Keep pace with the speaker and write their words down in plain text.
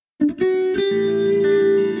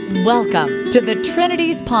Welcome to the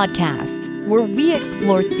Trinities Podcast, where we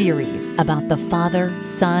explore theories about the Father,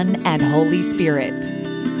 Son, and Holy Spirit.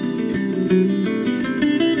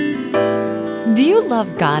 Do you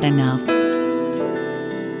love God enough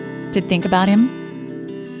to think about Him?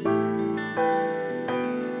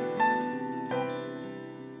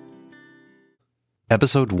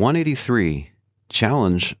 Episode 183,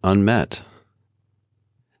 Challenge Unmet.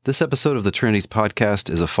 This episode of the Trinities Podcast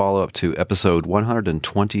is a follow-up to episode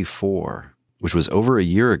 124, which was over a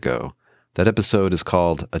year ago. That episode is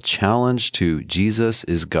called A Challenge to Jesus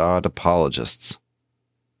is God Apologists.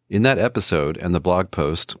 In that episode and the blog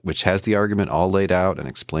post, which has the argument all laid out and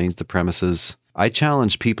explains the premises, I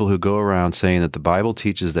challenge people who go around saying that the Bible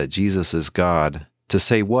teaches that Jesus is God to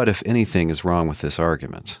say what, if anything, is wrong with this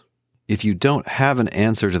argument. If you don't have an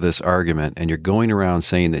answer to this argument and you're going around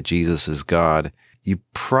saying that Jesus is God, you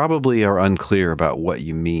probably are unclear about what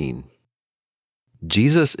you mean.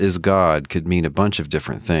 Jesus is God could mean a bunch of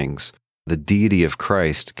different things. The deity of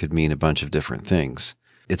Christ could mean a bunch of different things.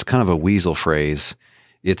 It's kind of a weasel phrase.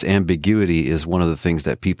 Its ambiguity is one of the things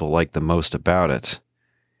that people like the most about it.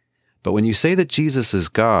 But when you say that Jesus is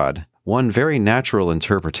God, one very natural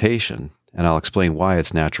interpretation, and I'll explain why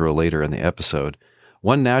it's natural later in the episode,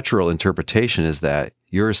 one natural interpretation is that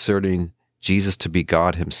you're asserting Jesus to be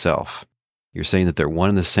God himself. You're saying that they're one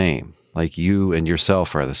and the same, like you and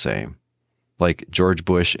yourself are the same, like George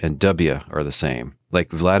Bush and W are the same,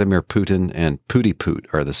 like Vladimir Putin and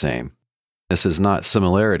Putiput are the same. This is not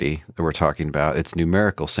similarity that we're talking about. It's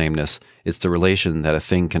numerical sameness. It's the relation that a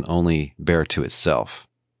thing can only bear to itself.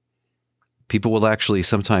 People will actually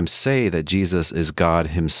sometimes say that Jesus is God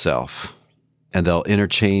himself, and they'll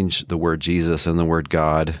interchange the word Jesus and the word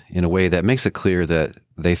God in a way that makes it clear that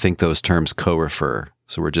they think those terms co-refer.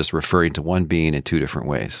 So we're just referring to one being in two different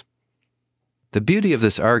ways. The beauty of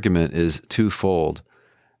this argument is twofold.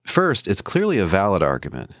 First, it's clearly a valid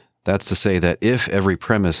argument. That's to say that if every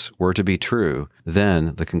premise were to be true,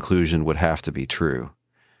 then the conclusion would have to be true.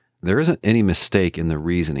 There isn't any mistake in the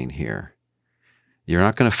reasoning here. You're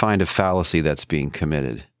not going to find a fallacy that's being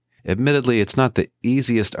committed. Admittedly, it's not the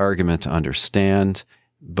easiest argument to understand,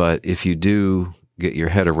 but if you do get your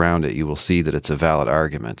head around it, you will see that it's a valid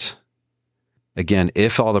argument. Again,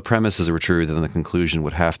 if all the premises were true, then the conclusion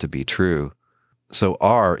would have to be true. So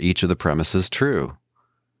are each of the premises true?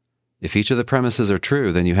 If each of the premises are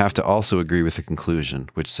true, then you have to also agree with the conclusion,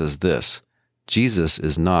 which says this: Jesus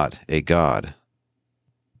is not a God.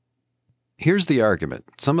 Here's the argument.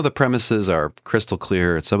 Some of the premises are crystal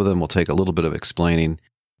clear, and some of them will take a little bit of explaining.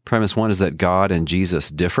 Premise one is that God and Jesus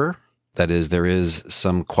differ. That is, there is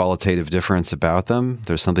some qualitative difference about them.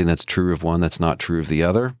 There's something that's true of one that's not true of the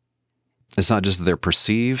other. It's not just that they're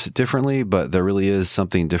perceived differently, but there really is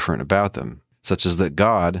something different about them, such as that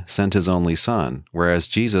God sent his only son, whereas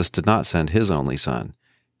Jesus did not send his only son.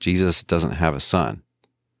 Jesus doesn't have a son.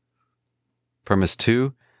 Premise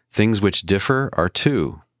two, things which differ are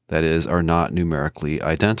two, that is, are not numerically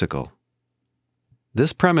identical.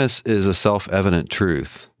 This premise is a self-evident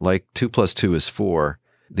truth. Like 2 + 2 is 4,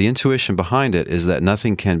 the intuition behind it is that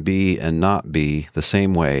nothing can be and not be the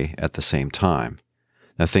same way at the same time.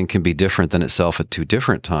 Nothing can be different than itself at two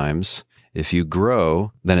different times. If you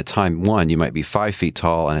grow, then at time 1, you might be 5 feet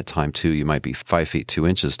tall, and at time 2, you might be 5 feet 2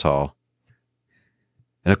 inches tall.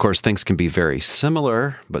 And of course, things can be very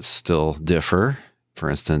similar, but still differ.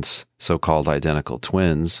 For instance, so-called identical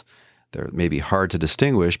twins. They're maybe hard to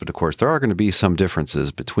distinguish, but of course, there are going to be some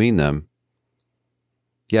differences between them.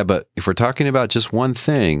 Yeah, but if we're talking about just one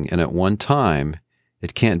thing and at one time,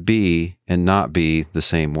 it can't be and not be the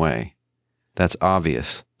same way. That's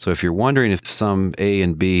obvious. So if you're wondering if some A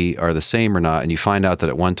and B are the same or not, and you find out that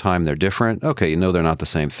at one time they're different, okay, you know they're not the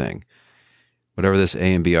same thing. Whatever this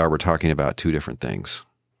A and B are, we're talking about two different things,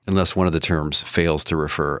 unless one of the terms fails to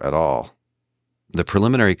refer at all. The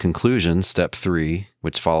preliminary conclusion, step 3,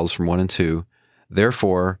 which follows from 1 and 2,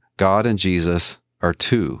 therefore, God and Jesus are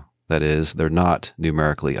two. That is, they're not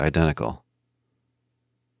numerically identical.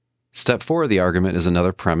 Step 4 of the argument is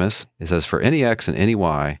another premise. It says, for any x and any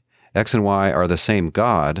y, x and y are the same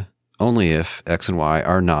God, only if x and y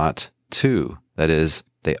are not two. That is,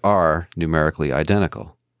 they are numerically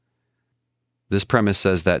identical. This premise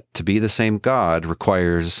says that to be the same God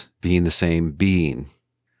requires being the same being.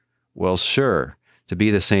 Well, sure, to be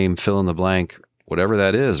the same fill in the blank, whatever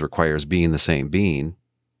that is, requires being the same being.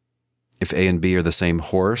 If A and B are the same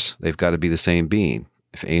horse, they've got to be the same being.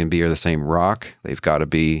 If A and B are the same rock, they've got to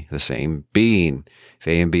be the same being. If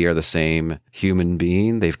A and B are the same human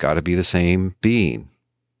being, they've got to be the same being.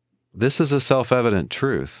 This is a self-evident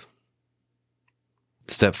truth.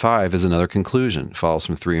 Step 5 is another conclusion. It follows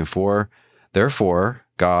from 3 and 4. Therefore,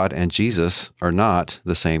 God and Jesus are not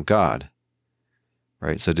the same God.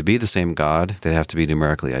 Right? So to be the same God, they have to be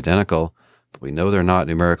numerically identical, but we know they're not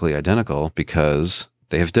numerically identical because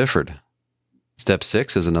they have differed. Step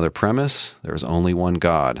 6 is another premise. There is only one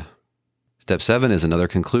God. Step 7 is another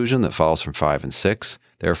conclusion that follows from 5 and 6.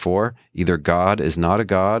 Therefore, either God is not a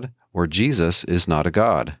God or Jesus is not a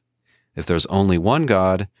God. If there's only one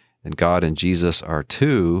God and God and Jesus are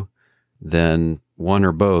two, then one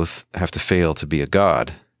or both have to fail to be a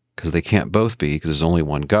God because they can't both be because there's only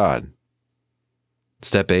one God.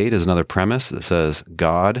 Step 8 is another premise that says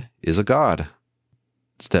God is a God.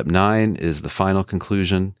 Step 9 is the final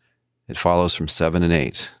conclusion. It follows from 7 and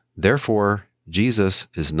 8. Therefore, Jesus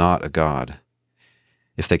is not a God.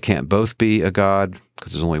 If they can't both be a God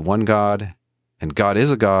because there's only one God and God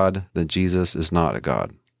is a God, then Jesus is not a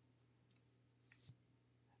God.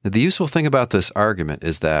 Now, the useful thing about this argument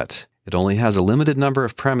is that it only has a limited number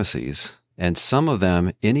of premises, and some of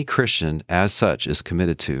them any Christian as such is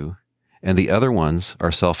committed to, and the other ones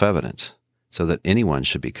are self-evident, so that anyone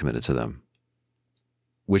should be committed to them.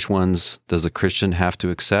 Which ones does the Christian have to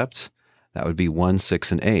accept? That would be 1,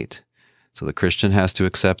 6, and 8. So the Christian has to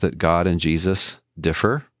accept that God and Jesus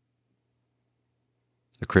differ.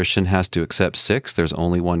 The Christian has to accept 6, there's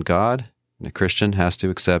only one God. And a Christian has to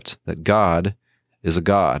accept that God is a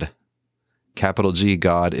God. Capital G,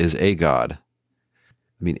 God is a God.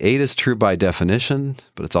 8 is true by definition,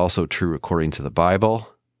 but it's also true according to the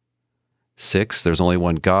Bible. 6, there's only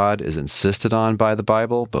one God, is insisted on by the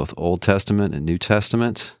Bible, both Old Testament and New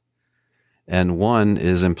Testament. And 1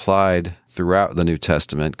 is implied throughout the New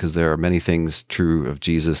Testament because there are many things true of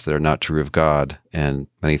Jesus that are not true of God, and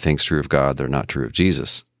many things true of God that are not true of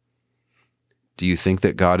Jesus. Do you think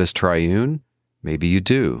that God is triune? Maybe you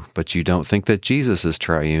do, but you don't think that Jesus is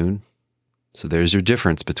triune. So there's your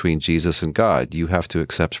difference between Jesus and God. You have to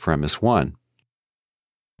accept premise 1.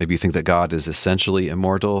 Maybe you think that God is essentially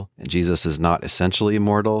immortal and Jesus is not essentially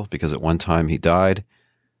immortal because at one time he died.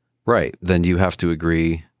 Right, then you have to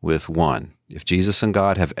agree with 1. If Jesus and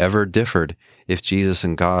God have ever differed, if Jesus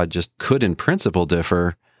and God just could in principle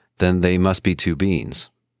differ, then they must be two beings.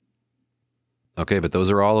 Okay, but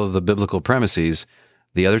those are all of the biblical premises.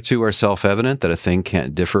 The other two are self-evident, that a thing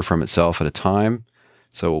can't differ from itself at a time.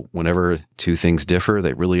 So whenever two things differ,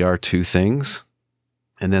 they really are two things.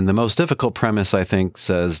 And then the most difficult premise, I think,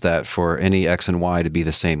 says that for any X and Y to be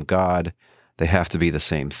the same God, they have to be the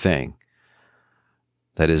same thing.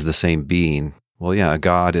 That is, the same being. Well, yeah,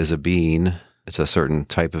 God is a being. It's a certain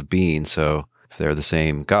type of being. So if they're the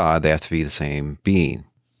same God, they have to be the same being.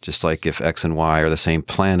 Just like if X and Y are the same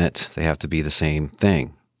planet, they have to be the same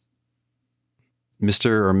thing.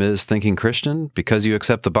 Mr. or Ms. Thinking Christian, because you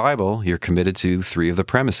accept the Bible, you're committed to 3 of the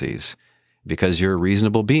premises. Because you're a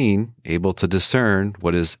reasonable being, able to discern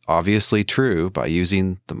what is obviously true by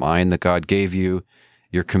using the mind that God gave you,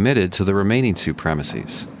 you're committed to the remaining 2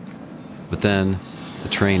 premises. But then the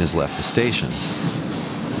train has left the station.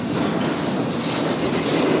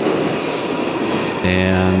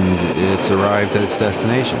 And it's arrived at its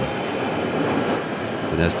destination.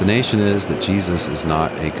 The destination is that Jesus is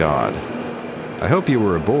not a God. I hope you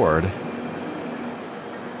were aboard.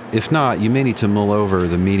 If not, you may need to mull over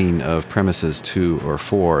the meaning of premises 2 or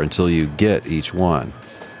 4 until you get each one.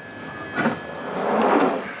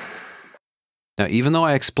 Now, even though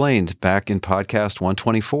I explained back in podcast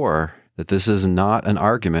 124 that this is not an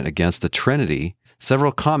argument against the Trinity,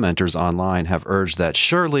 several commenters online have urged that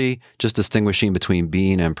surely just distinguishing between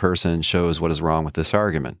being and person shows what is wrong with this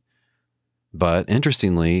argument. But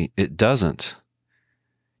interestingly, it doesn't.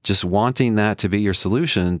 Just wanting that to be your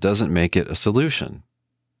solution doesn't make it a solution.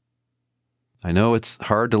 I know it's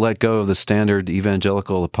hard to let go of the standard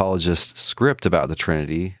evangelical apologist script about the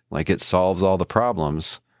Trinity, like it solves all the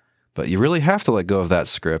problems, but you really have to let go of that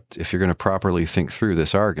script if you're going to properly think through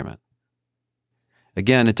this argument.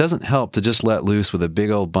 Again, it doesn't help to just let loose with a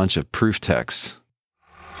big old bunch of proof texts.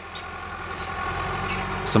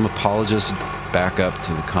 Some apologists back up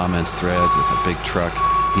to the comments thread with a big truck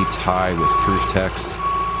heaped high with proof texts.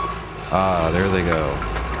 Ah, there they go.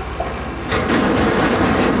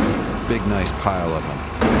 Big, nice pile of them.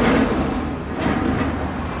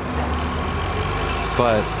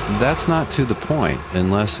 But that's not to the point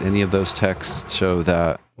unless any of those texts show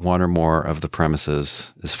that one or more of the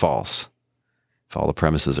premises is false. If all the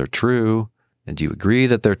premises are true, and you agree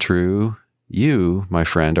that they're true, you, my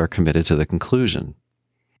friend, are committed to the conclusion.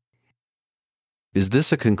 Is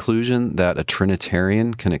this a conclusion that a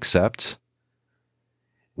Trinitarian can accept?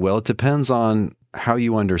 Well, it depends on how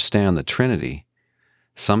you understand the Trinity.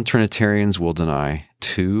 Some Trinitarians will deny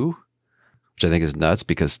 2, which I think is nuts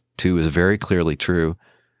because 2 is very clearly true.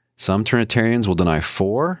 Some Trinitarians will deny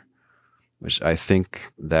 4, which I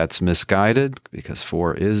think that's misguided because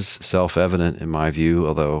 4 is self-evident in my view,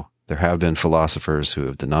 although there have been philosophers who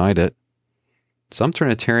have denied it. Some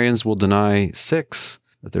Trinitarians will deny 6,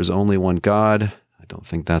 that there's only one God. I don't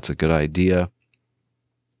think that's a good idea.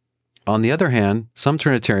 On the other hand, some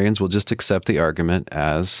Trinitarians will just accept the argument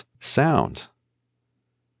as sound.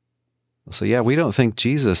 So yeah, we don't think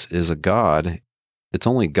Jesus is a God. It's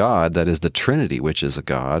only God that is the Trinity, which is a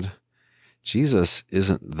God. Jesus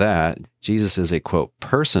isn't that. Jesus is a, quote,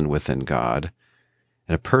 person within God.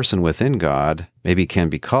 And a person within God maybe can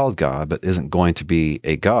be called God, but isn't going to be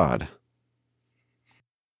a God.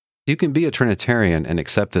 You can be a Trinitarian and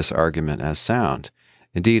accept this argument as sound.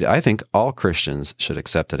 Indeed, I think all Christians should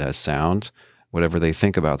accept it as sound, whatever they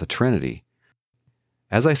think about the Trinity.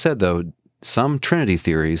 As I said, though, some Trinity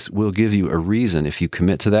theories will give you a reason, if you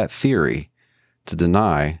commit to that theory, to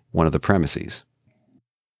deny one of the premises.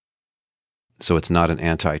 So it's not an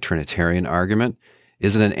anti-Trinitarian argument.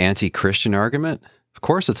 Is it an anti-Christian argument? Of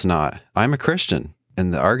course it's not. I'm a Christian,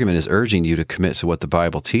 and the argument is urging you to commit to what the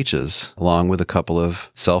Bible teaches, along with a couple of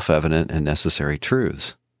self-evident and necessary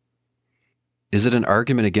truths. Is it an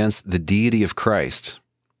argument against the deity of Christ?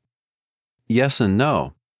 Yes and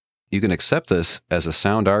no. You can accept this as a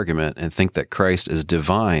sound argument and think that Christ is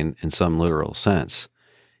divine in some literal sense.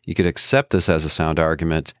 You could accept this as a sound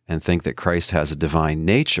argument and think that Christ has a divine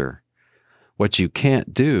nature. What you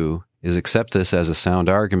can't do is accept this as a sound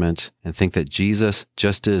argument and think that Jesus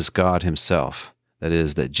just is God himself. That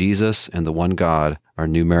is, that Jesus and the one God are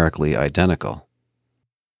numerically identical.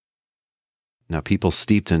 Now, people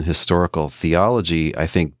steeped in historical theology, I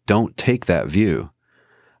think, don't take that view.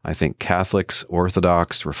 I think Catholics,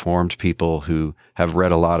 Orthodox, Reformed people who have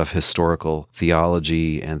read a lot of historical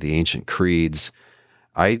theology and the ancient creeds,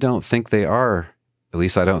 I don't think they are, at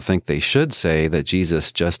least I don't think they should say that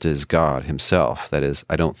Jesus just is God himself. That is,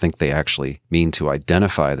 I don't think they actually mean to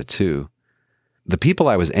identify the two. The people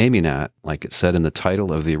I was aiming at, like it said in the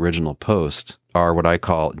title of the original post, are what I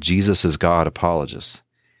call Jesus is God apologists.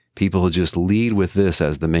 People who just lead with this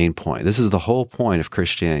as the main point. This is the whole point of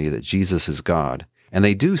Christianity, that Jesus is God. And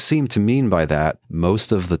they do seem to mean by that,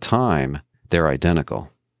 most of the time, they're identical.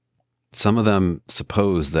 Some of them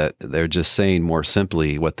suppose that they're just saying more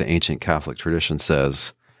simply what the ancient Catholic tradition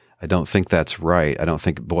says. I don't think that's right. I don't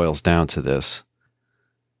think it boils down to this.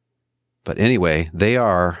 But anyway, they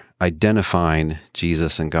are identifying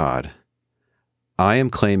Jesus and God. I am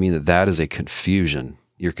claiming that that is a confusion.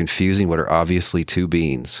 You're confusing what are obviously two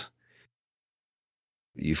beings.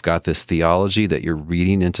 You've got this theology that you're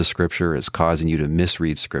reading into Scripture is causing you to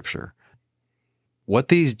misread Scripture. What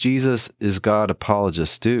these Jesus is God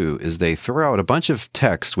apologists do is they throw out a bunch of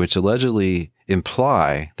texts which allegedly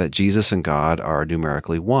imply that Jesus and God are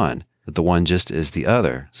numerically one, that the one just is the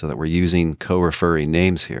other, so that we're using co-referring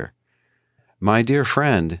names here. My dear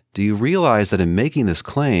friend, do you realize that in making this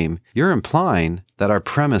claim, you're implying that our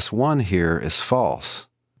premise 1 here is false?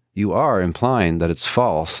 You are implying that it's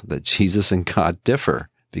false that Jesus and God differ,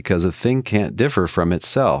 because a thing can't differ from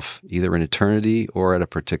itself, either in eternity or at a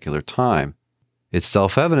particular time. It's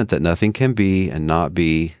self-evident that nothing can be and not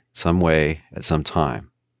be some way at some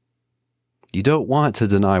time. You don't want to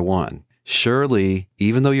deny one. Surely,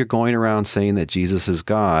 even though you're going around saying that Jesus is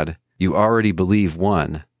God, you already believe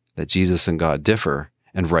one, that Jesus and God differ,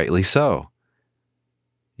 and rightly so.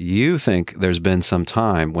 You think there's been some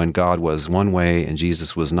time when God was one way and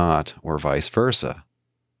Jesus was not, or vice versa.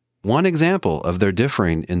 One example of their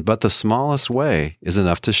differing in but the smallest way is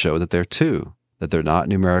enough to show that they're two, that they're not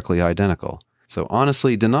numerically identical. So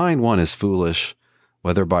honestly, denying one is foolish,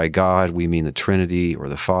 whether by God we mean the Trinity or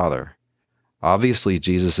the Father. Obviously,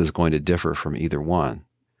 Jesus is going to differ from either one.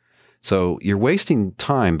 So you're wasting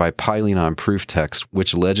time by piling on proof texts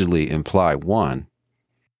which allegedly imply one.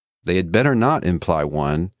 They had better not imply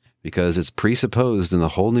one, because it's presupposed in the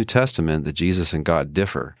whole New Testament that Jesus and God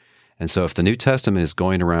differ. And so if the New Testament is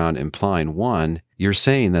going around implying one, you're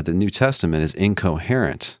saying that the New Testament is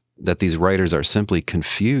incoherent, that these writers are simply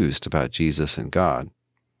confused about Jesus and God.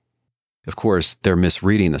 Of course, they're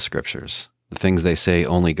misreading the Scriptures. The things they say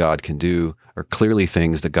only God can do are clearly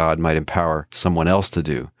things that God might empower someone else to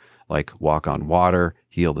do, like walk on water,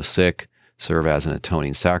 heal the sick, serve as an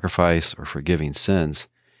atoning sacrifice, or forgiving sins.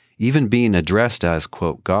 Even being addressed as,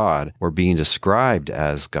 quote, God, or being described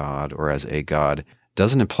as God or as a God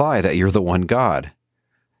doesn't imply that you're the one God.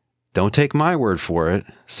 Don't take my word for it.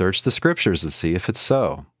 Search the Scriptures and see if it's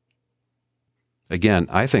so. Again,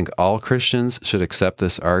 I think all Christians should accept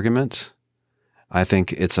this argument. I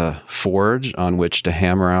think it's a forge on which to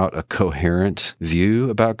hammer out a coherent view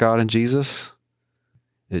about God and Jesus.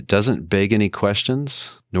 It doesn't beg any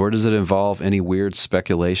questions, nor does it involve any weird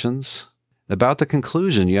speculations. About the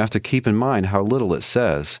conclusion, you have to keep in mind how little it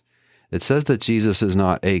says. It says that Jesus is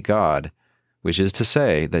not a God, which is to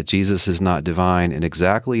say that Jesus is not divine in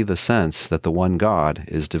exactly the sense that the one God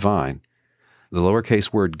is divine. The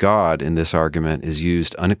lowercase word God in this argument is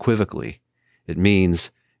used unequivocally. It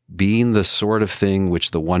means being the sort of thing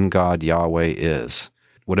which the one God Yahweh is.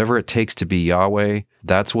 Whatever it takes to be Yahweh,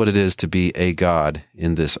 that's what it is to be a God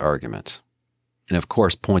in this argument. And of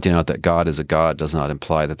course, pointing out that God is a God does not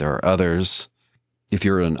imply that there are others. If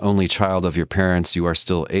you're an only child of your parents, you are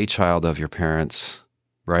still a child of your parents,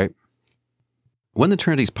 right? When the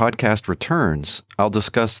Trinities podcast returns, I'll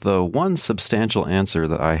discuss the one substantial answer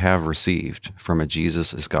that I have received from a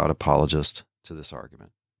Jesus is God apologist to this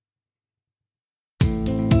argument.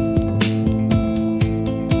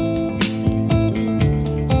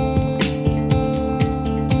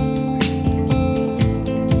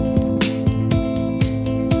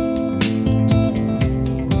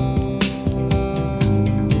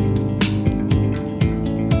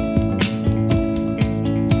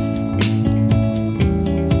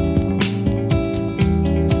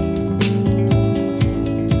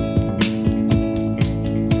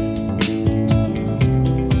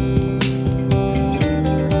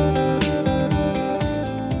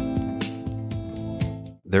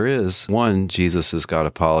 There is one Jesus is God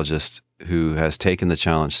apologist who has taken the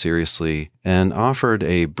challenge seriously and offered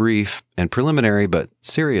a brief and preliminary but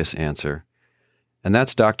serious answer, and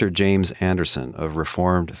that's Dr. James Anderson of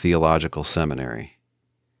Reformed Theological Seminary.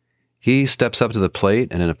 He steps up to the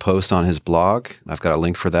plate, and in a post on his blog, I've got a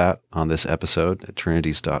link for that on this episode at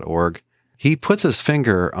trinities.org, he puts his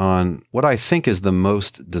finger on what I think is the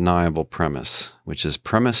most deniable premise, which is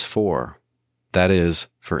premise 4. That is,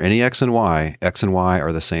 for any x and y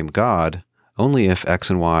are the same God, only if x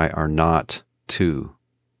and y are not 2.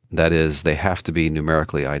 That is, they have to be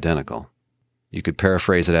numerically identical. You could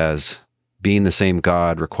paraphrase it as, being the same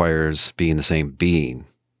God requires being the same being,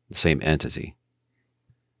 the same entity.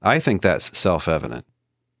 I think that's self-evident.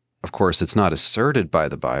 Of course, it's not asserted by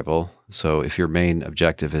the Bible, so if your main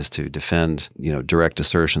objective is to defend, direct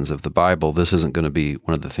assertions of the Bible, this isn't going to be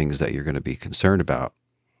one of the things that you're going to be concerned about.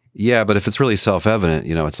 Yeah, but if it's really self-evident,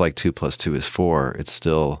 it's like 2 + 2 is 4, it's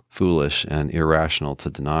still foolish and irrational to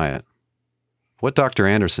deny it. What Dr.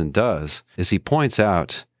 Anderson does is he points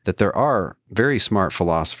out that there are very smart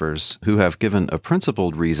philosophers who have given a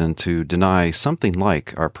principled reason to deny something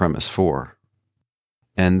like our premise 4.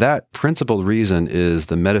 And that principled reason is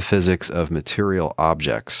the metaphysics of material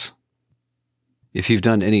objects. If you've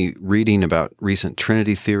done any reading about recent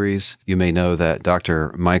Trinity theories, you may know that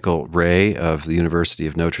Dr. Michael Ray of the University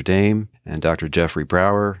of Notre Dame and Dr. Jeffrey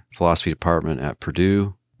Brower, philosophy department at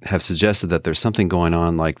Purdue, have suggested that there's something going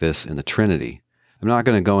on like this in the Trinity. I'm not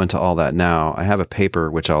going to go into all that now. I have a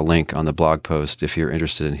paper which I'll link on the blog post if you're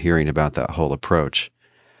interested in hearing about that whole approach.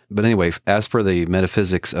 But anyway, as for the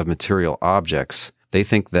metaphysics of material objects, they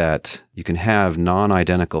think that you can have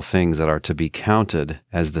non-identical things that are to be counted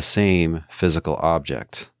as the same physical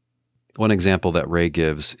object. One example that Ray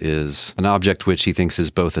gives is an object which he thinks is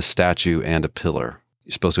both a statue and a pillar.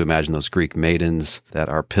 You're supposed to imagine those Greek maidens that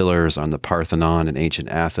are pillars on the Parthenon in ancient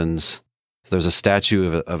Athens. So there's a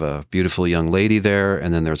statue of a beautiful young lady there,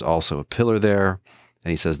 and then there's also a pillar there.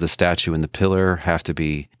 And he says the statue and the pillar have to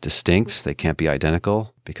be distinct. They can't be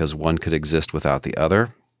identical because one could exist without the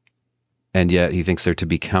other. And yet he thinks they're to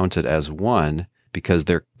be counted as one because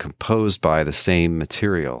they're composed by the same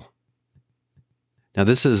material. Now,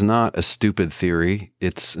 this is not a stupid theory.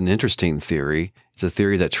 It's an interesting theory. It's a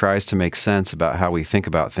theory that tries to make sense about how we think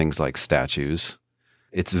about things like statues.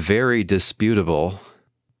 It's very disputable.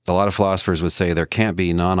 A lot of philosophers would say there can't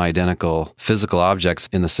be non-identical physical objects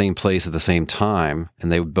in the same place at the same time,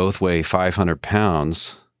 and they would both weigh 500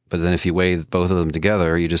 pounds. But then if you weigh both of them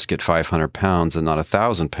together, you just get 500 pounds and not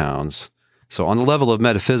 1,000 pounds. So on the level of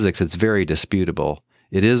metaphysics, it's very disputable.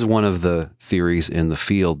 It is one of the theories in the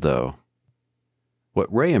field, though.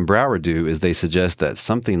 What Ray and Brower do is they suggest that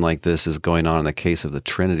something like this is going on in the case of the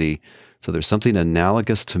Trinity. So there's something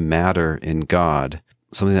analogous to matter in God,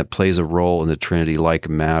 something that plays a role in the Trinity like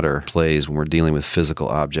matter plays when we're dealing with physical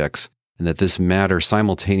objects, and that this matter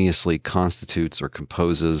simultaneously constitutes or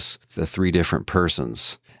composes the 3 different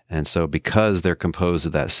persons. And so because they're composed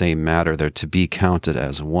of that same matter, they're to be counted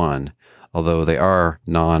as one, although they are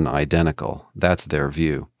non-identical. That's their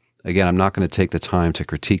view. Again, I'm not going to take the time to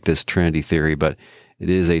critique this Trinity theory, but it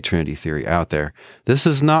is a Trinity theory out there. This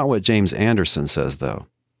is not what James Anderson says, though.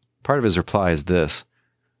 Part of his reply is this.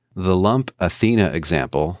 The lump Athena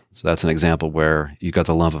example, so that's an example where you've got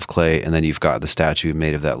the lump of clay and then you've got the statue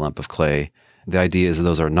made of that lump of clay, The idea is that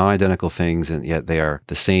those are non-identical things, and yet they are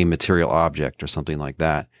the same material object or something like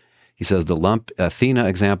that. He says the lump Athena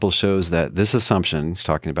example shows that this assumption, he's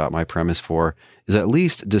talking about my premise 4, is at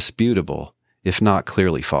least disputable, if not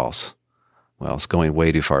clearly false. Well, it's going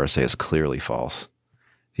way too far to say it's clearly false.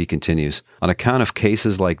 He continues, on account of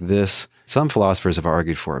cases like this, some philosophers have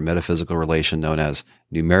argued for a metaphysical relation known as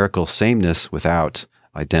numerical sameness without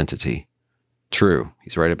identity. True,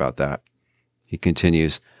 he's right about that. He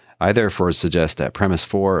continues, I therefore suggest that premise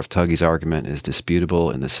 4 of Tuggy's argument is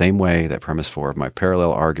disputable in the same way that premise 4 of my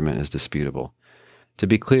parallel argument is disputable. To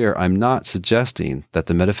be clear, I'm not suggesting that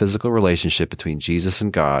the metaphysical relationship between Jesus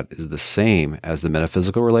and God is the same as the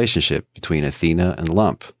metaphysical relationship between Athena and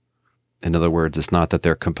lump. In other words, it's not that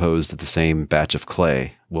they're composed of the same batch of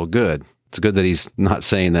clay. Well, good. It's good that he's not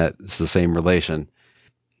saying that it's the same relation.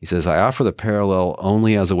 He says, I offer the parallel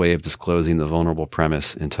only as a way of disclosing the vulnerable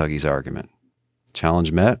premise in Tuggy's argument.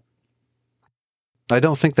 Challenge met? I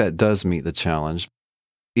don't think that does meet the challenge.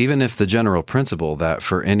 Even if the general principle that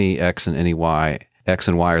for any x and any y, x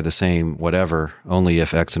and y are the same whatever, only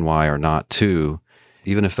if x and y are not 2,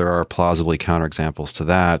 even if there are plausibly counterexamples to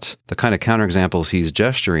that, the kind of counterexamples he's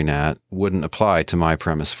gesturing at wouldn't apply to my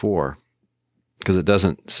premise 4. Because it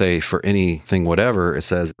doesn't say for anything whatever, it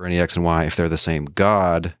says for any x and y, if they're the same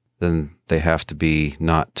God, then they have to be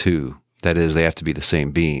not 2. That is, they have to be the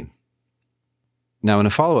same being. Now, in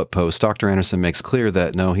a follow-up post, Dr. Anderson makes clear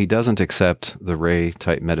that no, he doesn't accept the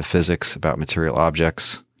Ray-type metaphysics about material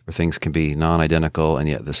objects, where things can be non-identical and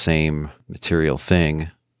yet the same material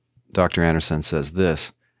thing. Dr. Anderson says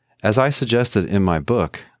this, as I suggested in my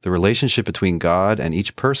book, the relationship between God and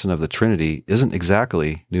each person of the Trinity isn't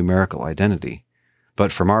exactly numerical identity,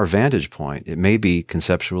 but from our vantage point, it may be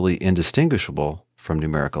conceptually indistinguishable from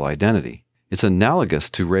numerical identity. It's analogous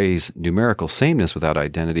to Ray's numerical sameness without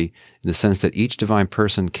identity in the sense that each divine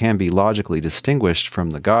person can be logically distinguished from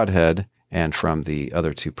the Godhead and from the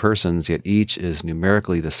other 2 persons, yet each is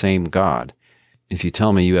numerically the same God. If you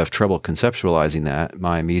tell me you have trouble conceptualizing that,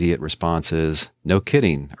 my immediate response is, no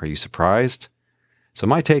kidding, are you surprised? So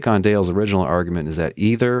my take on Dale's original argument is that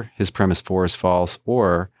either his premise 4 is false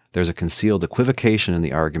or there's a concealed equivocation in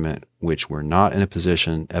the argument which we're not in a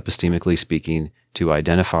position, epistemically speaking, to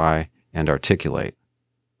identify and articulate.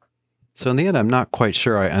 So in the end, I'm not quite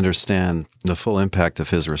sure I understand the full impact of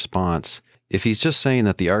his response. If he's just saying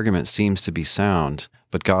that the argument seems to be sound,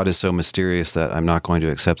 but God is so mysterious that I'm not going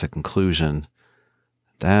to accept the conclusion,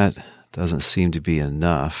 that doesn't seem to be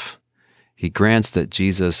enough. He grants that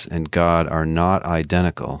Jesus and God are not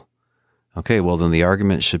identical. Okay, well then the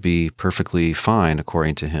argument should be perfectly fine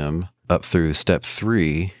according to him up through step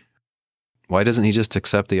 3. Why doesn't he just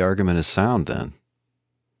accept the argument as sound then?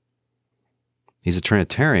 He's a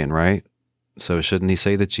Trinitarian, right? So shouldn't he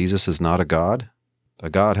say that Jesus is not a God? A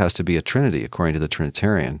God has to be a Trinity, according to the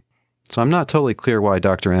Trinitarian. So I'm not totally clear why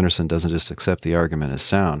Dr. Anderson doesn't just accept the argument as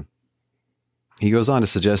sound. He goes on to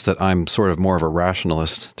suggest that I'm sort of more of a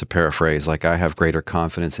rationalist, to paraphrase, like I have greater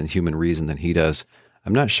confidence in human reason than he does.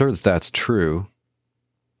 I'm not sure that that's true.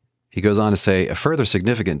 He goes on to say, a further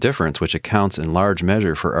significant difference, which accounts in large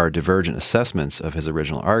measure for our divergent assessments of his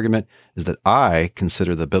original argument, is that I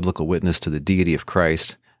consider the biblical witness to the deity of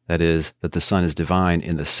Christ, that is, that the Son is divine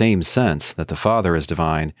in the same sense that the Father is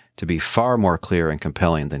divine, to be far more clear and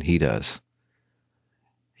compelling than he does.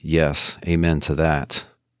 Yes, amen to that.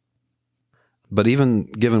 But even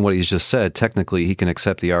given what he's just said, technically he can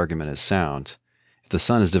accept the argument as sound. If the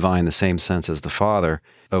Son is divine in the same sense as the Father,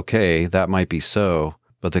 okay, that might be so,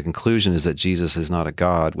 but the conclusion is that Jesus is not a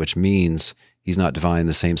God, which means he's not divine in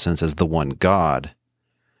the same sense as the one God.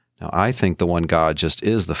 Now, I think the one God just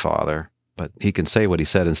is the Father, but he can say what he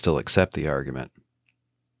said and still accept the argument.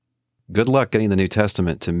 Good luck getting the New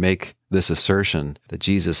Testament to make this assertion that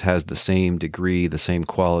Jesus has the same degree, the same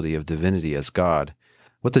quality of divinity as God.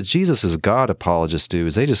 What the Jesus is God apologists do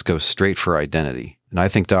is they just go straight for identity. And I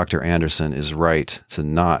think Dr. Anderson is right to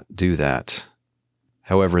not do that.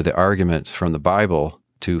 However, the argument from the Bible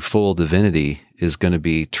to full divinity is going to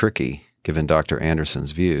be tricky, given Dr.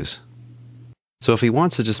 Anderson's views. So if he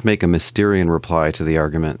wants to just make a Mysterian reply to the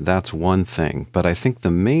argument, that's one thing. But I think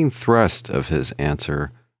the main thrust of his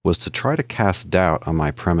answer was to try to cast doubt on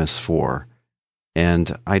my premise 4.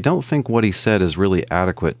 And I don't think what he said is really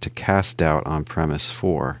adequate to cast doubt on premise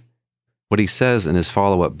 4. What he says in his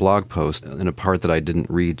follow-up blog post, in a part that I didn't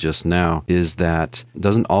read just now, is that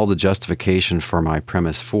doesn't all the justification for my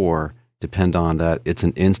premise 4 depend on that it's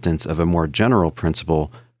an instance of a more general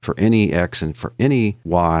principle for any x and for any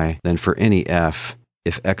y than for any f.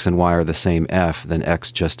 If x and y are the same f, then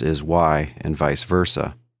x just is y, and vice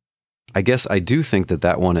versa. I guess I do think that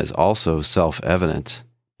that one is also self-evident.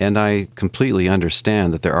 And I completely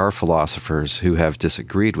understand that there are philosophers who have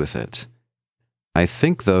disagreed with it. I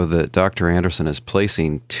think, though, that Dr. Anderson is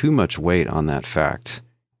placing too much weight on that fact.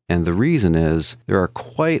 And the reason is there are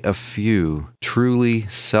quite a few truly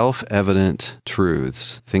self-evident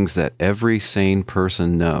truths, things that every sane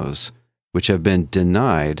person knows, which have been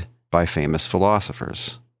denied by famous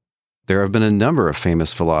philosophers. There have been a number of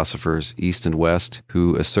famous philosophers, East and West,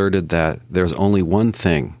 who asserted that there's only one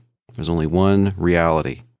thing, there's only one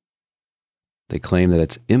reality. They claim that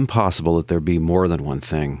it's impossible that there be more than one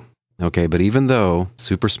thing. Okay, but even though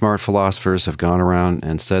super smart philosophers have gone around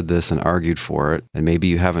and said this and argued for it, and maybe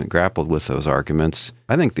you haven't grappled with those arguments,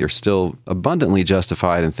 I think they're still abundantly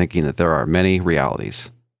justified in thinking that there are many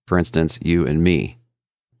realities. For instance, you and me.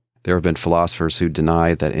 There have been philosophers who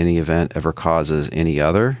deny that any event ever causes any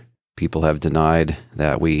other. People have denied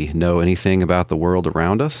that we know anything about the world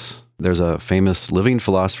around us. There's a famous living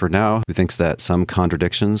philosopher now who thinks that some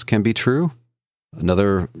contradictions can be true.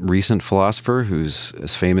 Another recent philosopher who's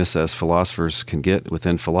as famous as philosophers can get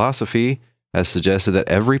within philosophy has suggested that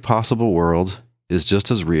every possible world is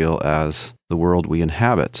just as real as the world we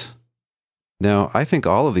inhabit. Now, I think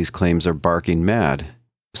all of these claims are barking mad.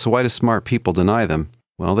 So why do smart people deny them?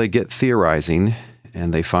 Well, they get theorizing,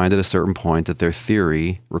 and they find at a certain point that their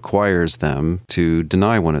theory requires them to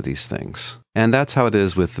deny one of these things. And that's how it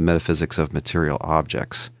is with the metaphysics of material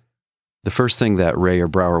objects. The first thing that Ray or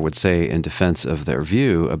Brouwer would say in defense of their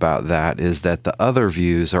view about that is that the other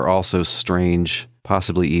views are also strange,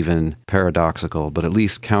 possibly even paradoxical, but at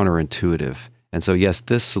least counterintuitive. And so, yes,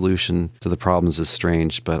 this solution to the problems is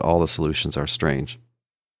strange, but all the solutions are strange.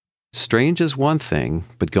 Strange is one thing,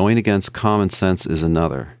 but going against common sense is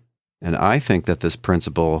another. And I think that this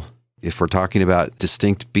principle, if we're talking about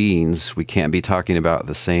distinct beings, we can't be talking about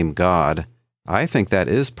the same God. I think that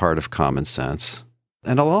is part of common sense.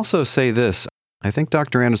 And I'll also say this, I think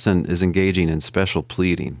Dr. Anderson is engaging in special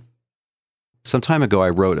pleading. Some time ago, I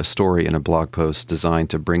wrote a story in a blog post designed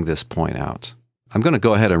to bring this point out. I'm going to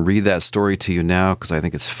go ahead and read that story to you now because I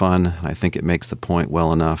think it's fun and I think it makes the point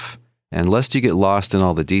well enough. And lest you get lost in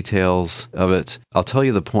all the details of it, I'll tell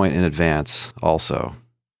you the point in advance also.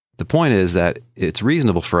 The point is that it's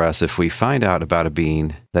reasonable for us if we find out about a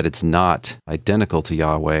being that it's not identical to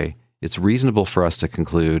Yahweh, it's reasonable for us to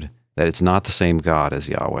conclude that it's not the same God as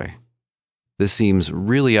Yahweh. This seems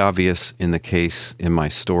really obvious in the case in my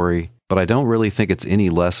story, but I don't really think it's any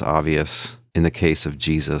less obvious in the case of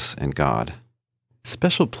Jesus and God.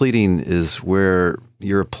 Special pleading is where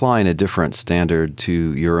you're applying a different standard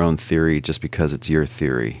to your own theory just because it's your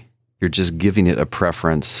theory. You're just giving it a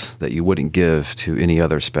preference that you wouldn't give to any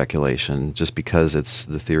other speculation just because it's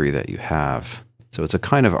the theory that you have. So it's a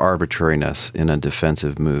kind of arbitrariness in a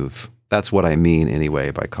defensive move. That's what I mean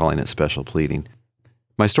anyway by calling it special pleading.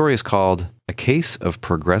 My story is called A Case of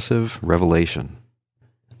Progressive Revelation.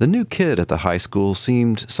 The new kid at the high school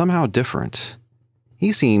seemed somehow different.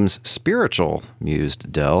 He seems spiritual,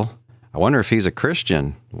 mused Dell. I wonder if he's a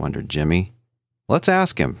Christian, wondered Jimmy. Let's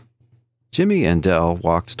ask him. Jimmy and Dell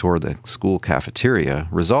walked toward the school cafeteria,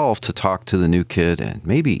 resolved to talk to the new kid and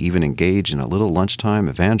maybe even engage in a little lunchtime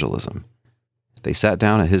evangelism. They sat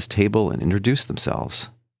down at his table and introduced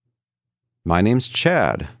themselves. My name's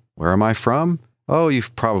Chad. Where am I from? Oh,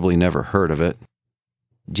 you've probably never heard of it.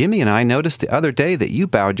 Jimmy and I noticed the other day that you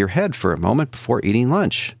bowed your head for a moment before eating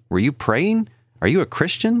lunch. Were you praying? Are you a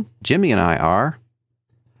Christian? Jimmy and I are.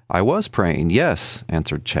 I was praying, yes,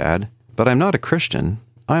 answered Chad, but I'm not a Christian.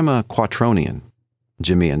 I'm a Quatronian.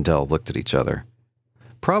 Jimmy and Dell looked at each other.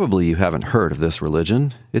 Probably you haven't heard of this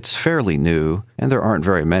religion. It's fairly new, and there aren't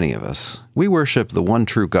very many of us. We worship the one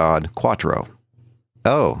true God, Quattro.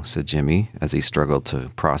 Oh, said Jimmy, as he struggled to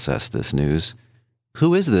process this news.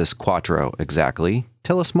 Who is this Quattro exactly?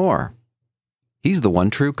 Tell us more. He's the one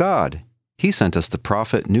true God. He sent us the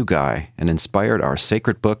prophet Nugai and inspired our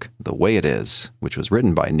sacred book, The Way It Is, which was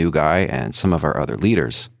written by Nugai and some of our other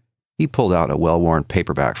leaders. He pulled out a well-worn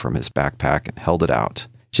paperback from his backpack and held it out.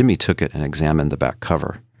 Jimmy took it and examined the back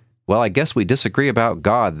cover. Well, I guess we disagree about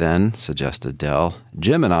God then, suggested Dell.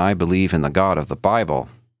 Jim and I believe in the God of the Bible.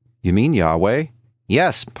 You mean Yahweh?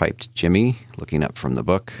 Yes, piped Jimmy, looking up from the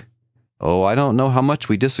book. Oh, I don't know how much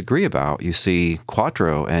we disagree about. You see,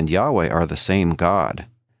 Quattro and Yahweh are the same God.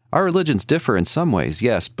 Our religions differ in some ways,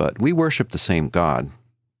 yes, but we worship the same God.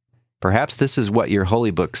 Perhaps this is what your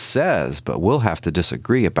holy book says, but we'll have to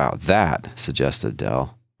disagree about that, suggested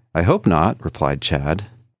Dell. I hope not, replied Chad.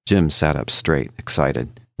 Jim sat up straight,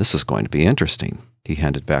 excited. This is going to be interesting. He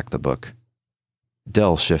handed back the book.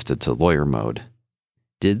 Dell shifted to lawyer mode.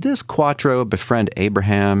 Did this Quattro befriend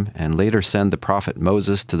Abraham and later send the prophet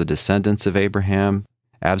Moses to the descendants of Abraham?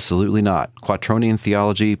 Absolutely not. Quatronian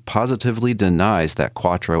theology positively denies that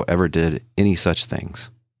Quattro ever did any such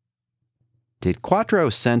things. Did Quattro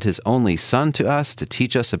send his only son to us to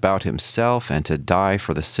teach us about himself and to die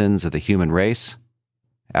for the sins of the human race?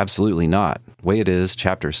 Absolutely not. Way It Is,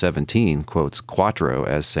 chapter 17, quotes Quattro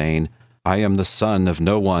as saying, "I am the son of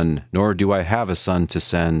no one, nor do I have a son to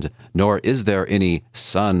send, nor is there any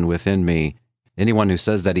son within me. Anyone who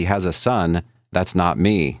says that he has a son, that's not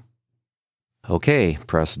me." Okay,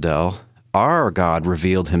 pressed Dell. Our God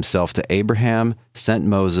revealed himself to Abraham, sent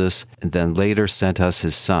Moses, and then later sent us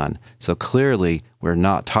his son. So clearly, we're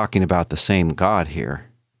not talking about the same God here.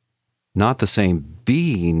 Not the same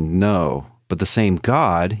being, no. But the same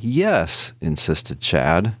God, yes, insisted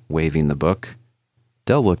Chad, waving the book.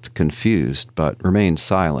 Dell looked confused, but remained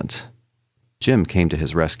silent. Jim came to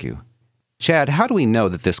his rescue. "Chad, how do we know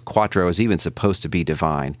that this Quattro is even supposed to be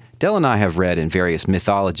divine? Dell and I have read in various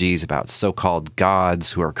mythologies about so-called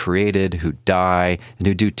gods who are created, who die, and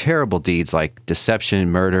who do terrible deeds like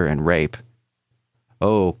deception, murder, and rape."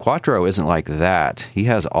 "Oh, Quattro isn't like that. He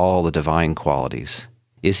has all the divine qualities."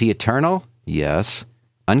 "Is he eternal?" "Yes."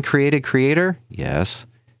 "Uncreated creator?" "Yes."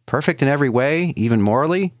 "Perfect in every way, even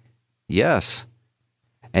morally?" "Yes."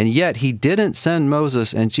 "And yet he didn't send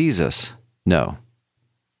Moses and Jesus?" "No."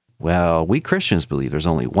 "Well, we Christians believe there's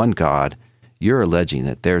only one God. You're alleging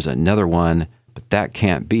that there's another one, but that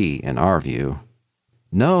can't be in our view."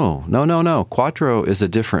 No. Quattro is a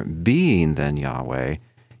different being than Yahweh.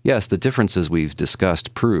 Yes, the differences we've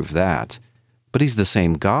discussed prove that. But he's the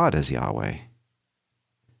same God as Yahweh.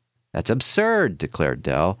 "That's absurd," declared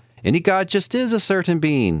Dell. "Any God just is a certain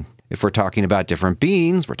being. If we're talking about different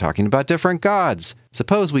beings, we're talking about different gods.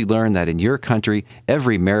 Suppose we learn that in your country,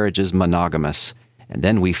 every marriage is monogamous. And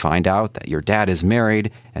then we find out that your dad is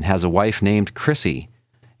married and has a wife named Chrissy.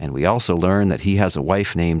 And we also learn that he has a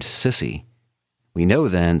wife named Sissy. We know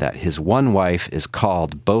then that his one wife is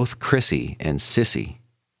called both Chrissy and Sissy."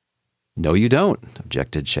 "No, you don't,"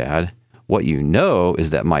 objected Chad. "What you know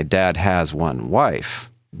is that my dad has one wife.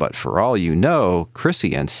 But for all you know,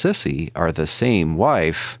 Chrissy and Sissy are the same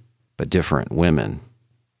wife, but different women."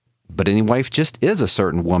 "But any wife just is a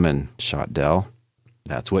certain woman," shot Dell.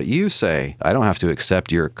 "That's what you say. I don't have to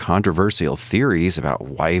accept your controversial theories about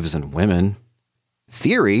wives and women."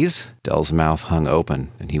 "Theories?" Dell's mouth hung open,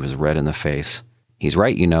 and he was red in the face. "He's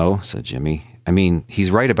right, you know," said Jimmy. "I mean, he's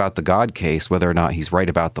right about the God case, whether or not he's right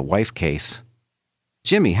about the wife case."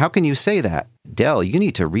 "Jimmy, how can you say that?" "Dell, you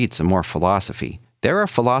need to read some more philosophy. There are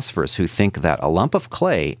philosophers who think that a lump of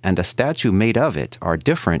clay and a statue made of it are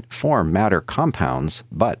different form-matter compounds,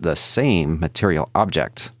 but the same material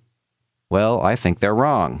object." "Well, I think they're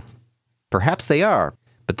wrong." "Perhaps they are,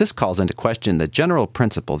 but this calls into question the general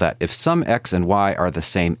principle that if some x and y are the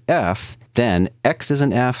same f, then x is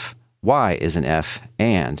an f, y is an f,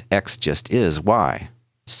 and x just is y."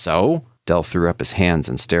 "So?" Dell threw up his hands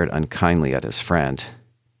and stared unkindly at his friend.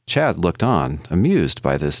 Chad looked on, amused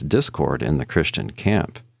by this discord in the Christian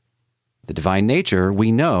camp. "The divine nature,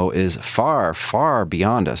 we know, is far, far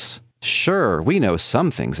beyond us. Sure, we know some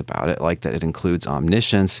things about it, like that it includes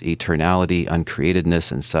omniscience, eternality,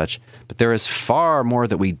 uncreatedness, and such, but there is far more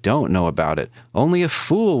that we don't know about it. Only a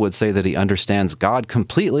fool would say that he understands God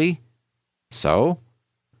completely." So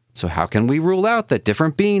how can we rule out that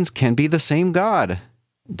different beings can be the same God?"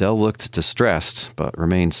 Dell looked distressed, but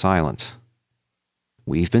remained silent.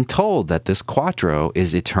 "We've been told that this Quattro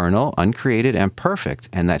is eternal, uncreated, and perfect,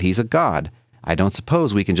 and that he's a God. I don't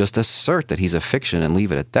suppose we can just assert that he's a fiction and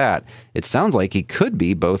leave it at that. It sounds like he could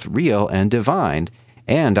be both real and divine.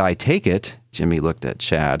 And I take it," Jimmy looked at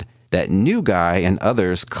Chad, "that New Guy and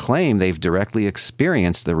others claim they've directly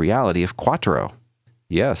experienced the reality of Quattro."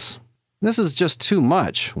 "Yes." "This is just too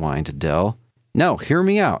much," whined Dell. "No, hear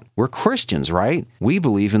me out. We're Christians, right? We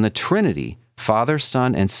believe in the Trinity, Father,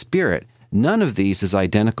 Son, and Spirit. None of these is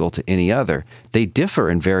identical to any other. They differ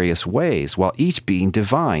in various ways, while each being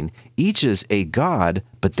divine. Each is a God,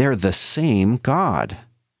 but they're the same God."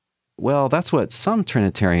 "Well, that's what some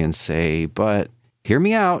Trinitarians say, but—" "Hear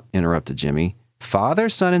me out," interrupted Jimmy. "Father,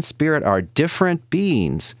 Son, and Spirit are different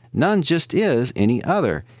beings. None just is any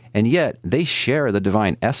other. And yet they share the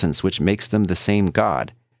divine essence, which makes them the same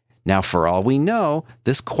God. Now, for all we know,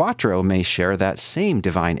 this Quattro may share that same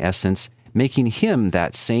divine essence, making him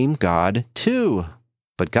that same God too.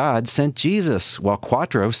 But God sent Jesus, while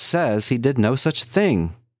Quattro says he did no such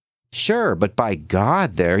thing." "Sure, but by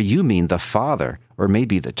God there you mean the Father, or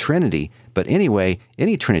maybe the Trinity. But anyway,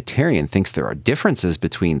 any Trinitarian thinks there are differences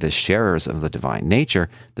between the sharers of the divine nature.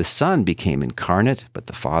 The Son became incarnate, but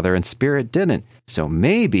the Father and Spirit didn't. So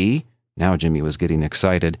maybe," now Jimmy was getting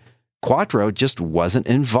excited, Quattro just wasn't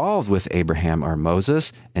involved with Abraham or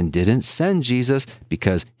Moses and didn't send Jesus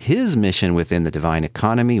because his mission within the divine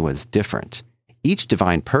economy was different. Each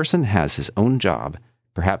divine person has his own job.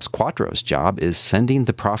 Perhaps Quattro's job is sending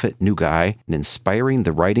the prophet Nugai and inspiring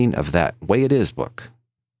the writing of that Way It Is book.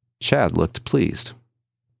 Chad looked pleased.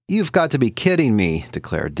 "You've got to be kidding me,"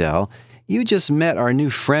 declared Del. "You just met our new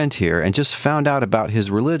friend here and just found out about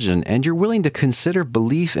his religion, and you're willing to consider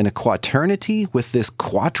belief in a quaternity with this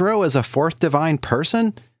Quattro as a fourth divine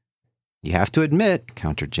person?" "You have to admit,"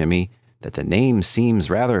 countered Jimmy, "that the name seems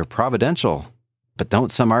rather providential. But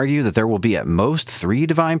don't some argue that there will be at most 3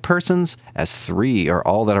 divine persons, as 3 are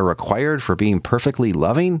all that are required for being perfectly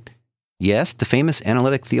loving? Yes, the famous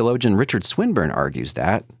analytic theologian Richard Swinburne argues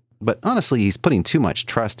that. But honestly, he's putting too much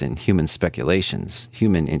trust in human speculations,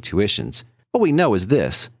 human intuitions. What we know is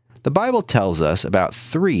this. The Bible tells us about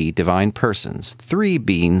 3 divine persons, 3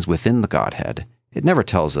 beings within the Godhead. It never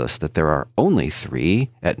tells us that there are only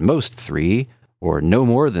 3, at most 3, or no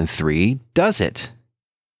more than 3, does it?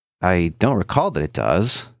 I don't recall that it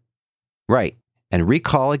does. Right. And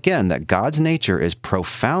recall again that God's nature is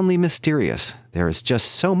profoundly mysterious. There is just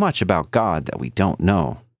so much about God that we don't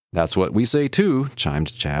know. "That's what we say too,"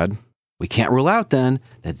 chimed Chad. "We can't rule out, then,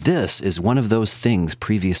 that this is one of those things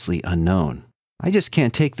previously unknown." "I just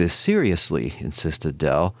can't take this seriously," insisted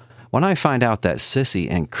Del. "When I find out that Sissy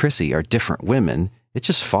and Chrissy are different women, it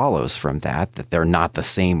just follows from that they're not the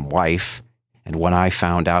same wife. And when I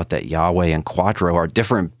found out that Yahweh and Quattro are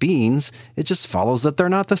different beings, it just follows that they're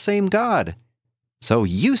not the same God." "So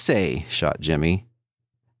you say," shot Jimmy.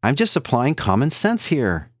 "I'm just applying common sense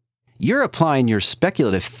here. You're applying your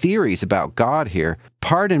speculative theories about God here.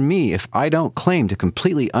 Pardon me if I don't claim to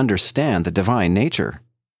completely understand the divine nature.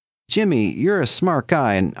 Jimmy, you're a smart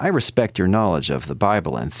guy, and I respect your knowledge of the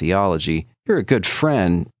Bible and theology. You're a good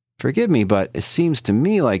friend. Forgive me, but it seems to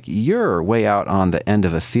me like you're way out on the end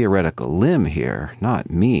of a theoretical limb here,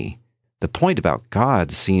 not me. The point about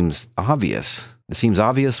God seems obvious. It seems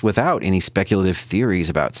obvious without any speculative theories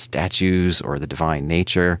about statues or the divine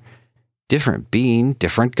nature. Different being,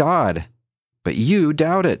 different God. But you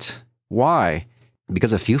doubt it. Why?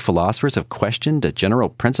 Because a few philosophers have questioned a general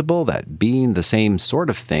principle that being the same sort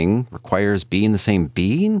of thing requires being the same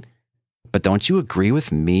being? But don't you agree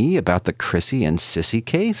with me about the Chrissy and Sissy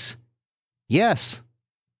case?" "Yes."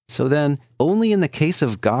 "So then, only in the case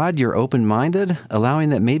of God you're open-minded, allowing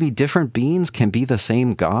that maybe different beings can be the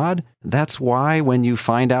same God? That's why when you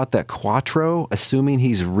find out that Quattro, assuming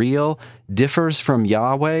he's real, differs from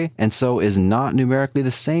Yahweh and so is not numerically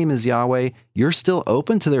the same as Yahweh, you're still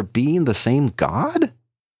open to there being the same God?"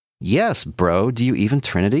 "Yes, bro. Do you even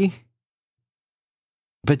Trinity?"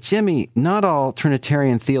 "But Jimmy, not all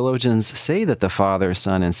Trinitarian theologians say that the Father,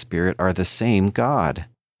 Son, and Spirit are the same God.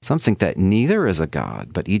 Some think that neither is a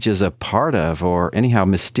God, but each is a part of, or anyhow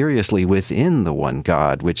mysteriously within the one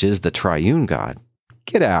God, which is the triune God."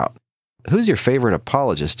 "Get out. Who's your favorite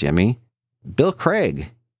apologist, Jimmy?" "Bill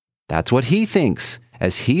Craig. That's what he thinks.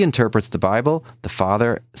 As he interprets the Bible, the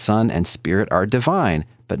Father, Son, and Spirit are divine,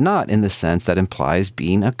 but not in the sense that implies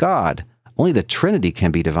being a God. Only the Trinity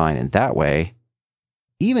can be divine in that way.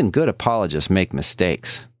 Even good apologists make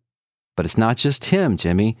mistakes. But it's not just him,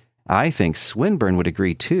 Jimmy. I think Swinburne would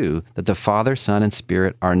agree, too, that the Father, Son, and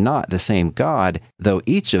Spirit are not the same God, though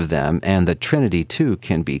each of them, and the Trinity, too,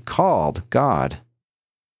 can be called God.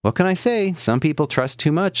 What can I say? Some people trust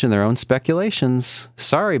too much in their own speculations.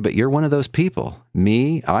 Sorry, but you're one of those people.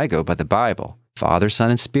 Me, I go by the Bible. Father,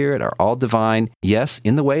 Son, and Spirit are all divine, yes,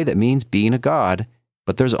 in the way that means being a God,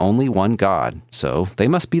 but there's only one God, so they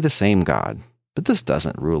must be the same God. But this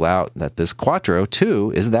doesn't rule out that this Quattro,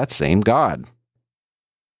 too, is that same God."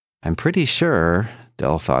 "I'm pretty sure,"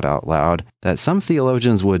 Del thought out loud, "that some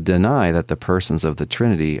theologians would deny that the persons of the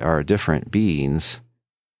Trinity are different beings."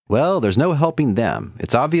 "Well, there's no helping them.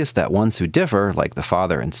 It's obvious that ones who differ, like the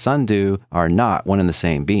Father and Son do, are not one and the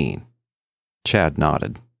same being." Chad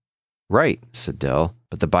nodded. "Right," said Del,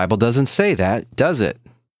 "but the Bible doesn't say that, does it?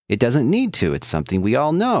 It doesn't need to. It's something we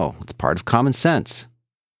all know. It's part of common sense."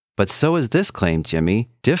 "But so is this claim, Jimmy.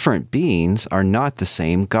 Different beings are not the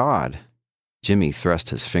same God." Jimmy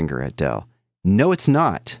thrust his finger at Del. "No, it's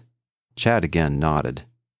not." Chad again nodded.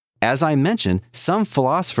 "As I mentioned, some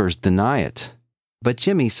philosophers deny it." "But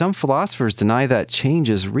Jimmy, some philosophers deny that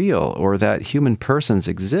change is real, or that human persons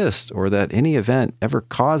exist, or that any event ever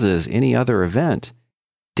causes any other event."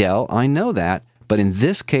 "Del, I know that, but in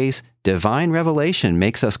this case, divine revelation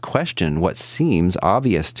makes us question what seems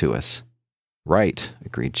obvious to us." "Right,"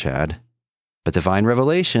 agreed Chad. "But divine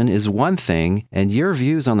revelation is one thing, and your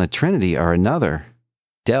views on the Trinity are another."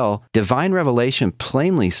 Del, divine revelation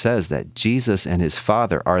plainly says that Jesus and his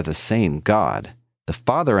Father are the same God. The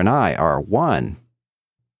Father and I are one.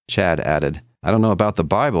 Chad added, I don't know about the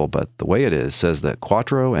Bible, but the way it is says that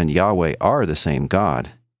Quattro and Yahweh are the same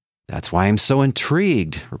God. That's why I'm so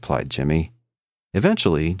intrigued, replied Jimmy.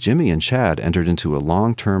 Eventually, Jimmy and Chad entered into a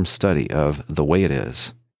long-term study of the way it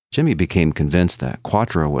is. Jimmy became convinced that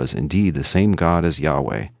Quattro was indeed the same God as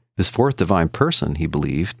Yahweh. This fourth divine person, he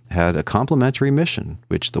believed, had a complementary mission,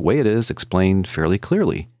 which the way it is explained fairly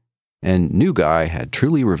clearly. And New Guy had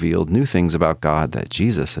truly revealed new things about God that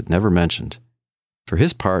Jesus had never mentioned. For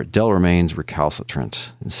his part, Del remained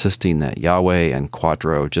recalcitrant, insisting that Yahweh and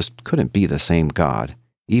Quattro just couldn't be the same God,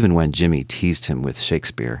 even when Jimmy teased him with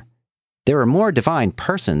Shakespeare. There are more divine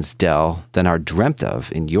persons, Del, than are dreamt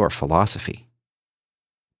of in your philosophy.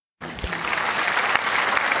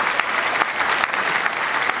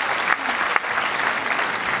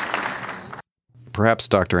 Perhaps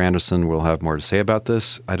Dr. Anderson will have more to say about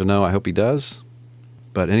this. I don't know. I hope he does.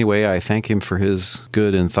 But anyway, I thank him for his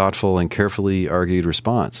good and thoughtful and carefully argued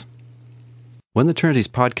response. When the Trinities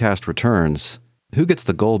podcast returns, who gets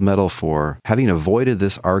the gold medal for having avoided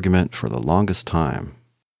this argument for the longest time?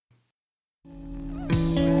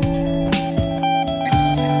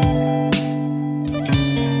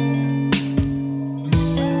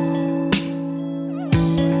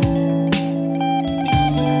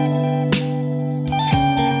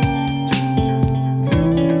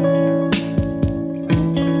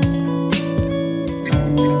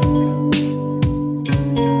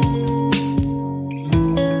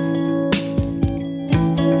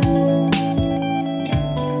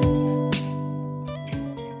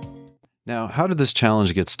 Now, how did this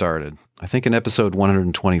challenge get started? I think in episode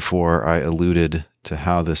 124, I alluded to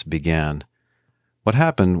how this began. What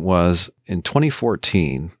happened was in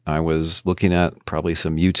 2014, I was looking at probably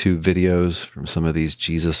some YouTube videos from some of these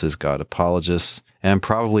Jesus is God apologists, and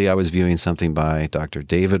probably I was viewing something by Dr.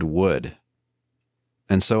 David Wood.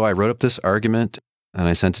 And so I wrote up this argument and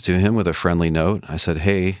I sent it to him with a friendly note. I said,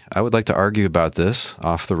 hey, I would like to argue about this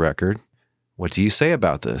off the record. What do you say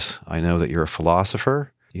about this? I know that you're a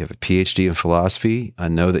philosopher. You have a PhD in philosophy. I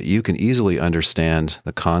know that you can easily understand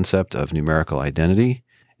the concept of numerical identity,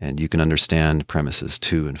 and you can understand premises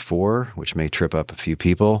 2 and 4, which may trip up a few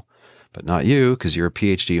people, but not you, because you're a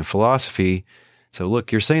PhD in philosophy. So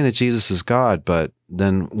look, you're saying that Jesus is God, but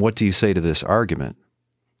then what do you say to this argument?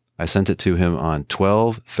 I sent it to him on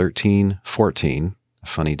 12/13/14, a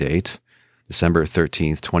funny date, December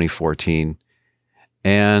 13th, 2014,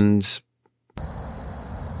 and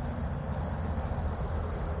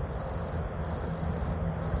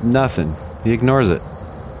nothing. He ignores it.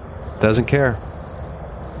 Doesn't care.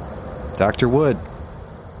 Dr. Wood,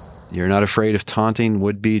 you're not afraid of taunting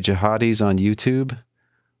would-be jihadis on YouTube?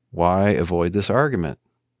 Why avoid this argument?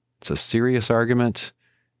 It's a serious argument.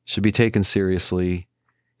 Should be taken seriously.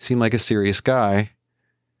 Seem like a serious guy.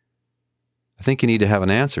 I think you need to have an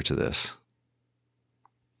answer to this.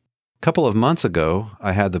 A couple of months ago,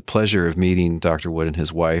 I had the pleasure of meeting Dr. Wood and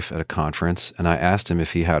his wife at a conference, and I asked him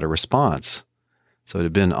if he had a response. So it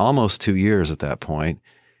had been almost 2 years at that point.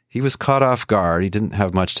 He was caught off guard. He didn't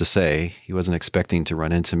have much to say. He wasn't expecting to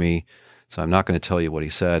run into me, so I'm not going to tell you what he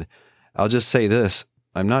said. I'll just say this.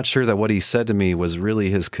 I'm not sure that what he said to me was really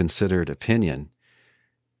his considered opinion.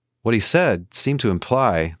 What he said seemed to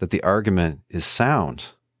imply that the argument is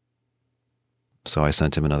sound. So I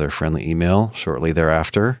sent him another friendly email shortly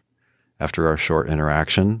thereafter, after our short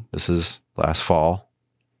interaction. This is last fall,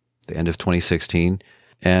 the end of 2016.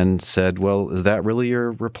 And said, well, is that really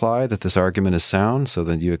your reply, that this argument is sound, so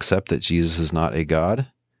then you accept that Jesus is not a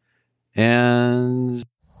God? And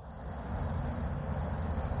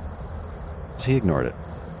he ignored it.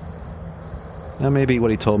 Now, maybe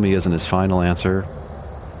what he told me isn't his final answer.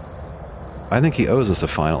 I think he owes us a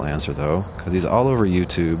final answer, though, because he's all over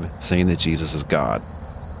YouTube saying that Jesus is God.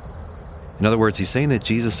 In other words, he's saying that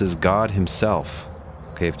Jesus is God himself.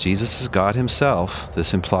 Okay, if Jesus is God himself,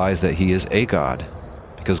 this implies that he is a God,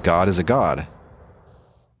 because God is a God.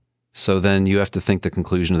 So then you have to think the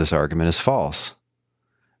conclusion of this argument is false.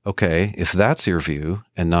 Okay, if that's your view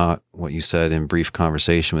and not what you said in brief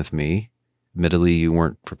conversation with me, admittedly you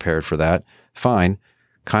weren't prepared for that, fine.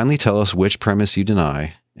 Kindly tell us which premise you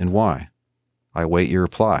deny and why. I await your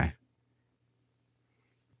reply.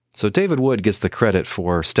 So David Wood gets the credit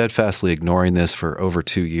for steadfastly ignoring this for over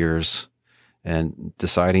 2 years and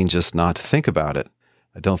deciding just not to think about it.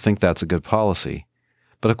 I don't think that's a good policy.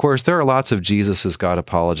 But of course, there are lots of Jesus is God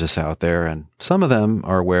apologists out there, and some of them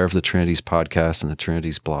are aware of the Trinities podcast and the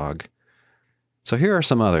Trinities blog. So here are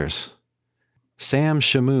some others. Sam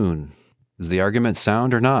Shamoon. Is the argument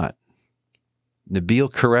sound or not?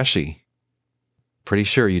 Nabil Qureshi. Pretty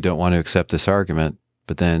sure you don't want to accept this argument,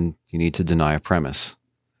 but then you need to deny a premise.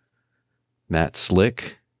 Matt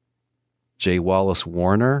Slick, J. Wallace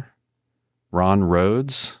Warner, Ron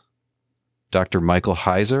Rhodes, Dr. Michael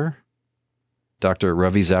Heiser, Dr.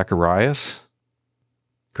 Ravi Zacharias,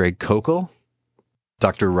 Greg Kokel,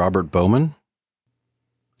 Dr. Robert Bowman.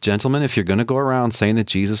 Gentlemen, if you're going to go around saying that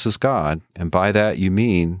Jesus is God, and by that you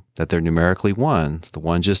mean that they're numerically one, the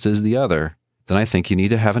one just is the other, then I think you need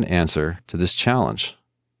to have an answer to this challenge.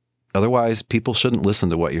 Otherwise, people shouldn't listen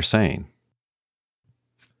to what you're saying.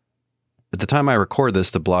 At the time I record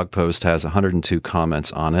this, the blog post has 102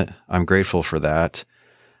 comments on it. I'm grateful for that.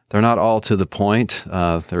 They're not all to the point.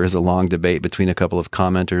 There is a long debate between a couple of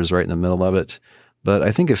commenters right in the middle of it, but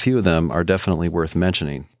I think a few of them are definitely worth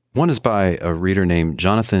mentioning. One is by a reader named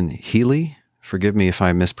Jonathan Healy. Forgive me if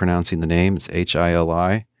I'm mispronouncing the name. It's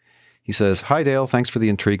Hili. He says, "Hi, Dale. Thanks for the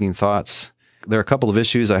intriguing thoughts. There are a couple of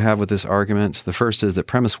issues I have with this argument. The first is that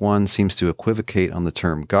premise 1 seems to equivocate on the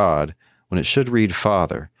term God when it should read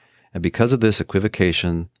Father. And because of this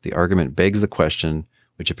equivocation, the argument begs the question,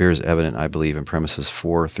 which appears evident, I believe, in premises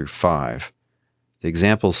 4 through 5. The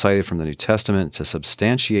examples cited from the New Testament to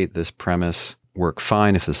substantiate this premise work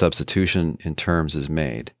fine if the substitution in terms is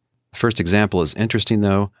made. The first example is interesting,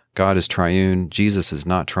 though. God is triune, Jesus is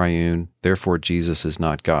not triune, therefore Jesus is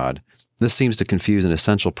not God. This seems to confuse an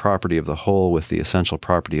essential property of the whole with the essential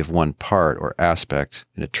property of one part or aspect,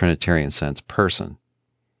 in a Trinitarian sense, person."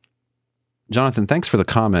 Jonathan, thanks for the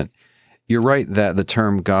comment. You're right that the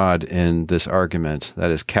term God in this argument,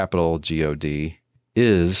 that is capital G-O-D,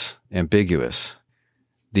 is ambiguous.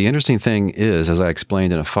 The interesting thing is, as I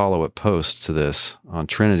explained in a follow-up post to this on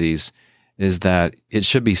Trinities, is that it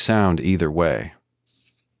should be sound either way.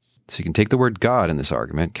 So you can take the word God in this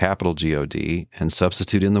argument, capital G-O-D, and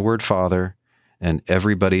substitute in the word Father, and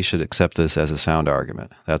everybody should accept this as a sound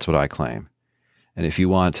argument. That's what I claim. And if you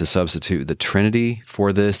want to substitute the Trinity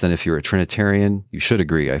for this, then if you're a Trinitarian, you should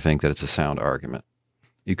agree, I think, that it's a sound argument.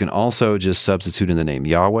 You can also just substitute in the name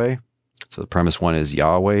Yahweh. So the premise 1 is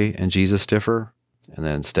Yahweh and Jesus differ. And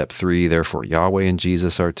then step 3, therefore Yahweh and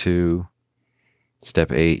Jesus are two.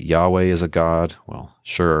 Step 8, Yahweh is a God. Well,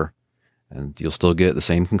 sure. And you'll still get the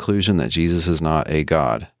same conclusion that Jesus is not a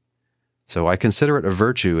God. So I consider it a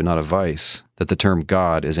virtue and not a vice that the term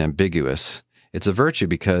God is ambiguous. It's a virtue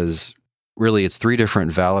because really, it's 3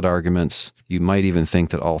 different valid arguments. You might even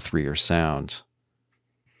think that all 3 are sound.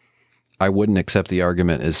 I wouldn't accept the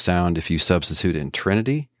argument as sound if you substitute in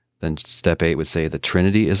Trinity. Then step 8 would say the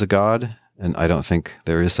Trinity is a God, and I don't think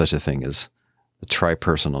there is such a thing as the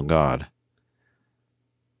tripersonal God.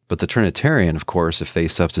 But the Trinitarian, of course, if they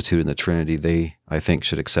substitute in the Trinity, they, I think,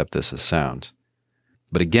 should accept this as sound.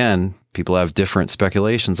 But again, people have different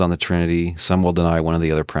speculations on the Trinity. Some will deny one of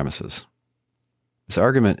the other premises. This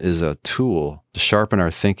argument is a tool to sharpen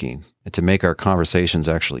our thinking and to make our conversations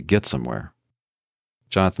actually get somewhere.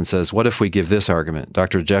 Jonathan says, what if we give this argument?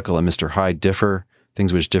 Dr. Jekyll and Mr. Hyde differ.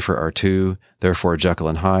 Things which differ are two. Therefore, Jekyll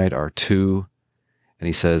and Hyde are two. And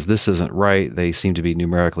he says, this isn't right. They seem to be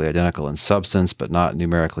numerically identical in substance, but not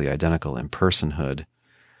numerically identical in personhood.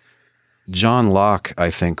 John Locke, I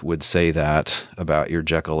think, would say that about your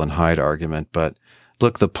Jekyll and Hyde argument. But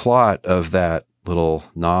look, the plot of that little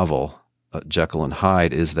novel, Jekyll and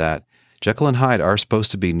Hyde, is that Jekyll and Hyde are supposed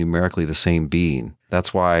to be numerically the same being.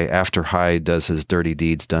 That's why after Hyde does his dirty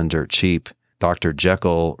deeds done dirt cheap, Dr.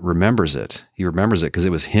 Jekyll remembers it. He remembers it because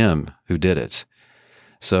it was him who did it.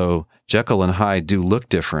 So Jekyll and Hyde do look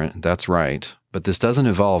different, that's right, but this doesn't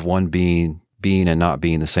involve one being and not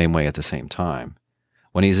being the same way at the same time.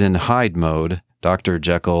 When he's in Hyde mode, Dr.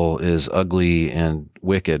 Jekyll is ugly and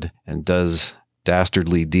wicked and does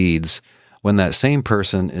dastardly deeds. When that same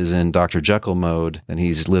person is in Dr. Jekyll mode, then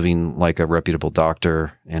he's living like a reputable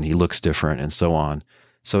doctor and he looks different and so on.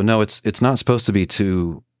 So no, it's not supposed to be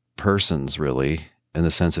two persons really, in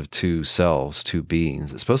the sense of two selves, two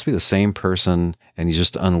beings. It's supposed to be the same person and he's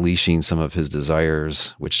just unleashing some of his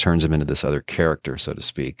desires, which turns him into this other character, so to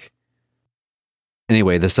speak.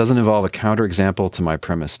 Anyway, this doesn't involve a counterexample to my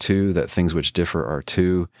premise 2, that things which differ are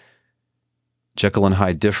two. Jekyll and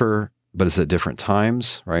Hyde differ, but it's at different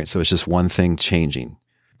times, right? So it's just one thing changing.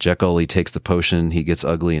 Jekyll, he takes the potion, he gets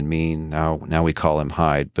ugly and mean. Now we call him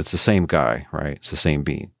Hyde, but it's the same guy, right? It's the same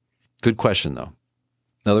being. Good question, though.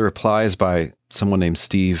 Another reply is by someone named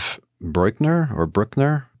Steve Bruckner.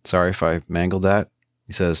 Sorry if I mangled that.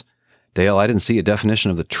 He says, Dale, I didn't see a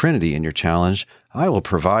definition of the Trinity in your challenge. I will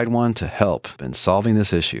provide one to help in solving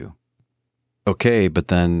this issue. Okay, but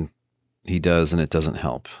then he does, and it doesn't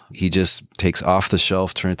help. He just takes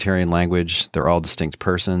off-the-shelf Trinitarian language. They're all distinct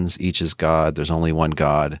persons. Each is God. There's only one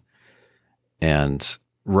God. And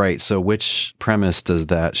right, so which premise does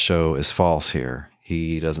that show is false here?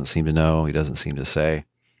 He doesn't seem to know. He doesn't seem to say.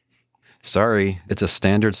 Sorry, it's a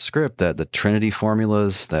standard script that the Trinity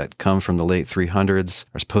formulas that come from the late 300s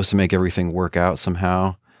are supposed to make everything work out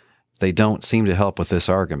somehow. They don't seem to help with this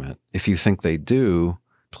argument. If you think they do,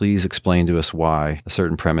 please explain to us why a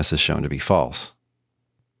certain premise is shown to be false.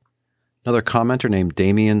 Another commenter named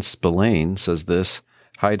Damian Spillane says this: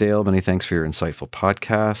 Hi Dale, many thanks for your insightful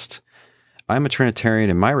podcast. I'm a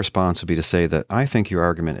Trinitarian and my response would be to say that I think your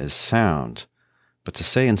argument is sound, but to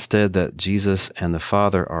say instead that Jesus and the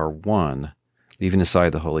Father are one, leaving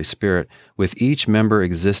aside the Holy Spirit, with each member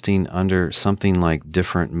existing under something like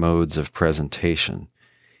different modes of presentation.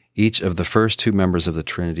 Each of the first two members of the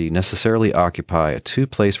Trinity necessarily occupy a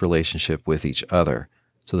two-place relationship with each other.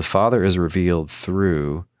 So the Father is revealed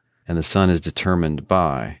through, and the Son is determined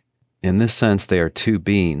by. In this sense, they are two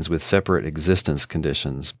beings with separate existence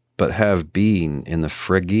conditions, but have being in the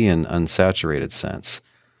Phrygian unsaturated sense.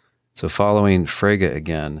 So following Frege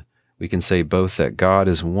again, we can say both that God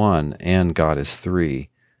is one and God is three.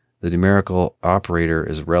 The numerical operator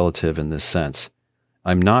is relative in this sense.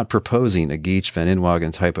 I'm not proposing a Geach van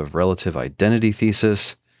Inwagen type of relative identity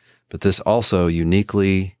thesis, but this also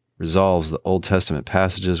uniquely resolves the Old Testament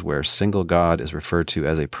passages where single God is referred to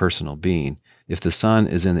as a personal being. If the Son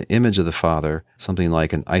is in the image of the Father, something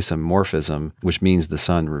like an isomorphism, which means the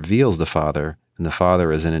Son reveals the Father, and the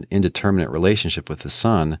Father is in an indeterminate relationship with the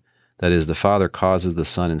Son, that is, the Father causes the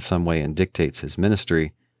Son in some way and dictates his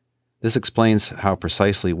ministry, this explains how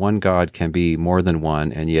precisely one God can be more than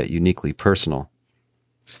one and yet uniquely personal.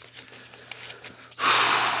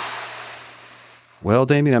 Well,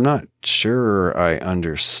 Damien, I'm not sure I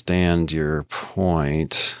understand your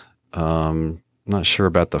point. I'm not sure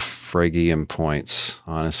about the Phrygian points,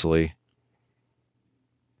 honestly.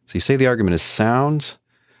 So you say the argument is sound,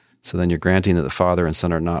 so then you're granting that the Father and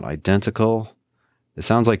Son are not identical. It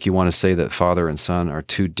sounds like you want to say that Father and Son are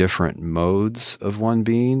two different modes of one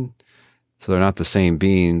being. So they're not the same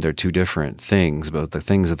being, they're two different things, but the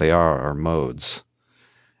things that they are modes.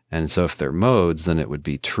 And so if they're modes, then it would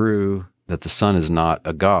be true that the Son is not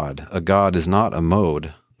a God. A God is not a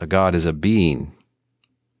mode. A God is a being.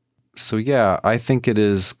 So yeah, I think it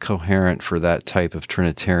is coherent for that type of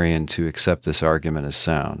Trinitarian to accept this argument as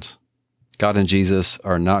sound. God and Jesus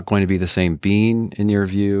are not going to be the same being in your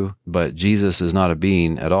view, but Jesus is not a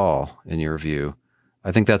being at all in your view.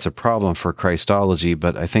 I think that's a problem for Christology,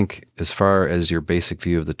 but I think as far as your basic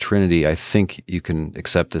view of the Trinity, I think you can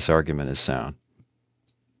accept this argument as sound.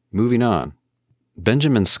 Moving on.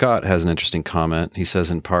 Benjamin Scott has an interesting comment. He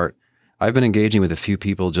says in part, I've been engaging with a few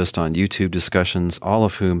people just on YouTube discussions, all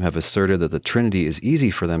of whom have asserted that the Trinity is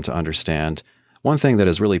easy for them to understand. One thing that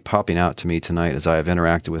is really popping out to me tonight as I have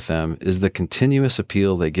interacted with them is the continuous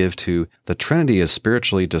appeal they give to the Trinity is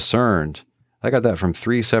spiritually discerned. I got that from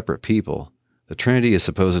 3 separate people. The Trinity is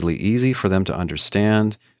supposedly easy for them to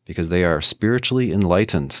understand because they are spiritually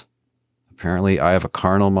enlightened. Apparently, I have a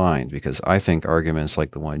carnal mind because I think arguments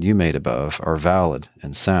like the one you made above are valid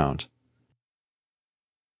and sound.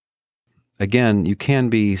 Again, you can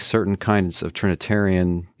be certain kinds of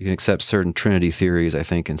Trinitarian. You can accept certain Trinity theories, I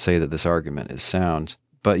think, and say that this argument is sound.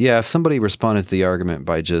 But yeah, if somebody responded to the argument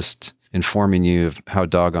by just informing you of how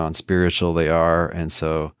doggone spiritual they are, and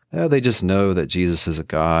so they just know that Jesus is a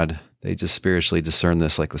God, they just spiritually discern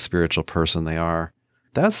this like the spiritual person they are,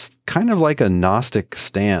 that's kind of like a Gnostic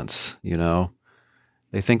stance, you know?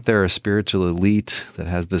 They think they're a spiritual elite that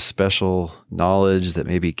has this special knowledge that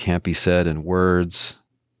maybe can't be said in words.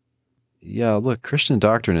 Yeah, look, Christian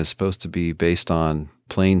doctrine is supposed to be based on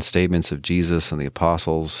plain statements of Jesus and the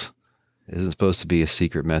apostles. It isn't supposed to be a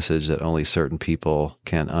secret message that only certain people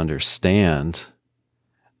can understand.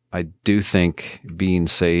 I do think being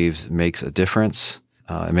saved makes a difference.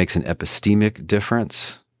 It makes an epistemic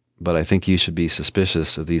difference. But I think you should be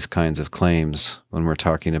suspicious of these kinds of claims when we're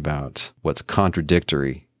talking about what's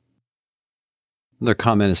contradictory. Another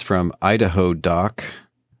comment is from Idaho Doc.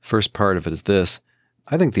 First part of it is this.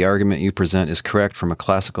 I think the argument you present is correct from a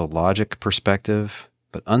classical logic perspective,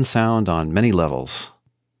 but unsound on many levels.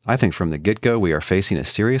 I think from the get-go we are facing a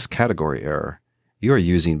serious category error. You are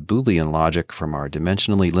using Boolean logic from our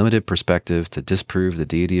dimensionally limited perspective to disprove the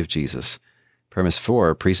deity of Jesus. Premise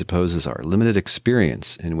 4 presupposes our limited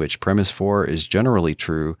experience, in which premise 4 is generally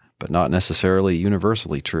true, but not necessarily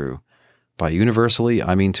universally true. By universally,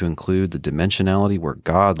 I mean to include the dimensionality where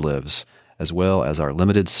God lives, as well as our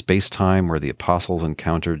limited space-time where the apostles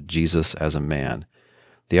encountered Jesus as a man.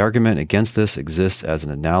 The argument against this exists as an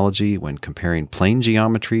analogy when comparing plane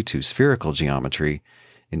geometry to spherical geometry.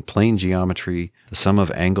 In plane geometry, the sum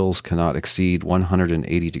of angles cannot exceed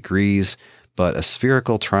 180 degrees, but a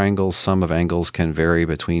spherical triangle's sum of angles can vary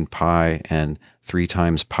between pi and 3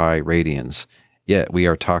 times pi radians. Yet we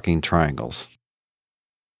are talking triangles.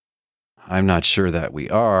 I'm not sure that we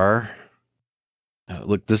are.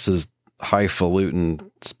 Look, this is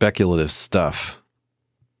highfalutin speculative stuff.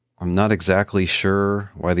 I'm not exactly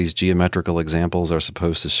sure why these geometrical examples are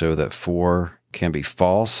supposed to show that 4 can be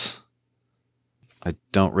false. I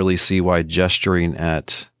don't really see why gesturing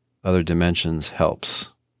at other dimensions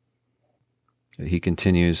helps. He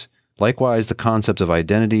continues, likewise, the concept of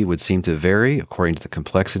identity would seem to vary according to the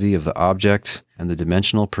complexity of the object and the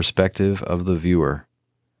dimensional perspective of the viewer.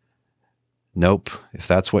 Nope, if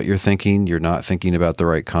that's what you're thinking, you're not thinking about the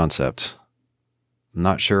right concept. I'm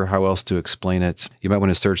not sure how else to explain it. You might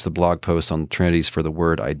want to search the blog post on Trinities for the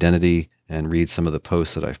word identity and read some of the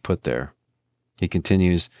posts that I've put there. He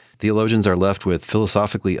continues, theologians are left with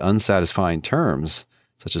philosophically unsatisfying terms,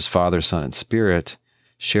 such as Father, Son, and Spirit,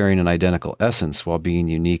 sharing an identical essence while being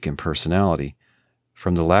unique in personality.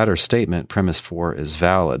 From the latter statement, premise 4 is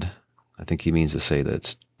valid. I think he means to say that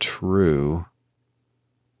it's true.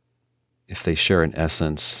 If they share an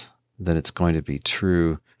essence, then it's going to be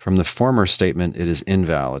true. From the former statement, it is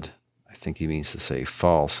invalid. I think he means to say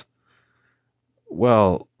false.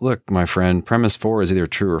 Well, look, my friend, premise 4 is either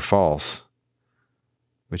true or false.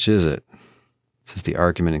 Which is it? Since the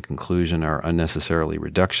argument and conclusion are unnecessarily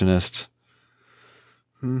reductionist.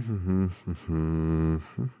 I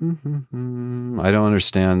don't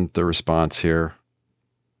understand the response here.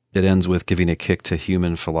 It ends with giving a kick to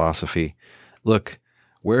human philosophy. Look,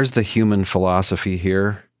 where's the human philosophy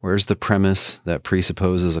here? Where's the premise that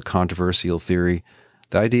presupposes a controversial theory?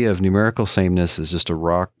 The idea of numerical sameness is just a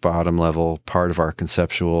rock bottom level part of our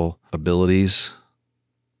conceptual abilities.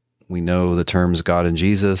 We know the terms God and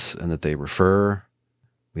Jesus and that they refer.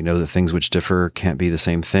 We know that things which differ can't be the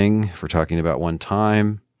same thing if we're talking about one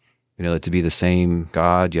time. We know that to be the same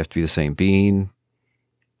God, you have to be the same being.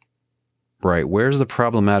 Right, where's the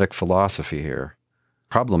problematic philosophy here?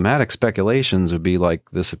 Problematic speculations would be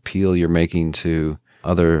like this appeal you're making to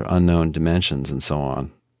other unknown dimensions and so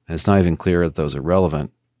on. And it's not even clear that those are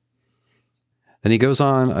relevant. Then he goes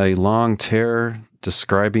on a long tear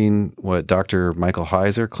describing what Dr. Michael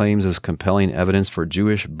Heiser claims is compelling evidence for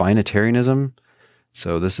Jewish binitarianism.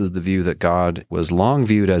 So this is the view that God was long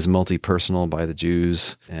viewed as multi-personal by the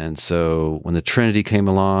Jews. And so when the Trinity came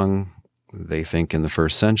along, they think in the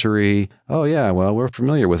first century, oh yeah, well, we're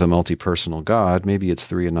familiar with a multi-personal God. Maybe it's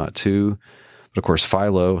 3 and not 2. But of course,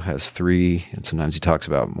 Philo has 3, and sometimes he talks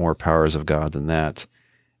about more powers of God than that.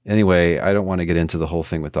 Anyway, I don't want to get into the whole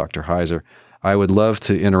thing with Dr. Heiser. I would love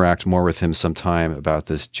to interact more with him sometime about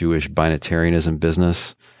this Jewish binitarianism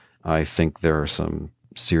business. I think there are some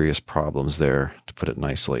serious problems there, to put it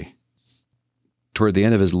nicely. Toward the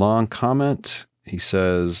end of his long comment, he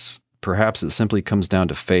says, perhaps it simply comes down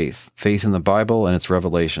to faith in the Bible and its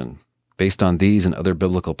revelation. Based on these and other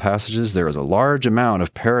biblical passages, there is a large amount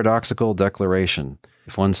of paradoxical declaration.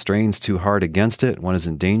 If one strains too hard against it, one is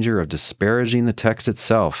in danger of disparaging the text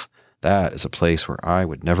itself. That is a place where I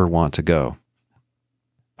would never want to go.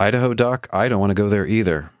 Idaho Doc, I don't want to go there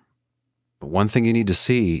either. But one thing you need to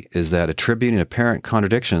see is that attributing apparent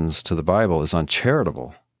contradictions to the Bible is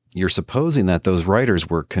uncharitable. You're supposing that those writers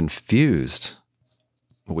were confused.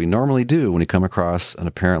 What we normally do when we come across an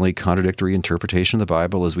apparently contradictory interpretation of the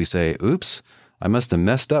Bible is we say, oops, I must have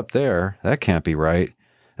messed up there. That can't be right.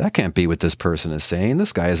 That can't be what this person is saying.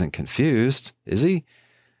 This guy isn't confused, is he?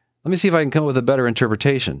 Let me see if I can come up with a better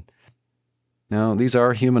interpretation. Now, these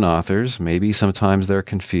are human authors. Maybe sometimes they're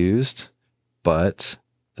confused, but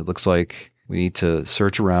it looks like we need to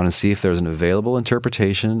search around and see if there's an available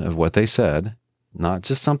interpretation of what they said. Not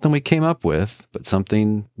just something we came up with, but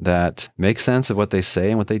something that makes sense of what they say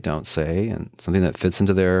and what they don't say, and something that fits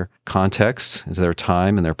into their context, into their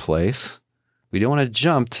time and their place. We don't want to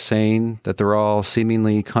jump to saying that they're all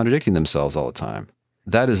seemingly contradicting themselves all the time.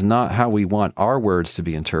 That is not how we want our words to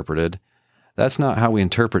be interpreted. That's not how we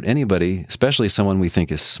interpret anybody, especially someone we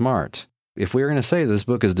think is smart. If we're going to say this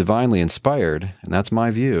book is divinely inspired, and that's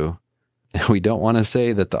my view, we don't want to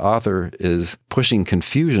say that the author is pushing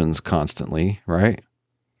confusions constantly, right?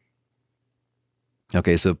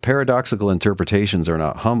 Okay, so paradoxical interpretations are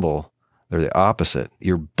not humble. They're the opposite.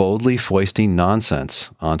 You're boldly foisting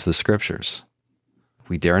nonsense onto the scriptures.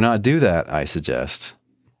 We dare not do that, I suggest.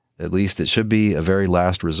 At least it should be a very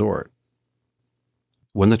last resort.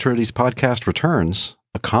 When the Trinities podcast returns,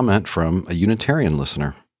 a comment from a Unitarian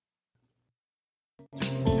listener.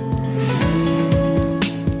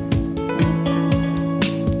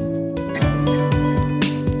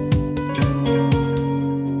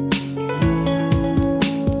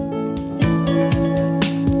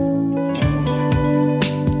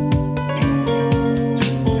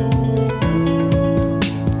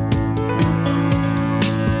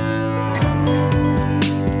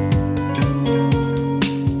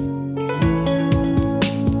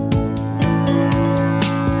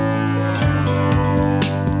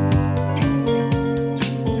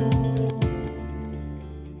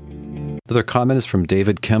 Another comment is from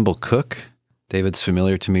David Kemble Cook. David's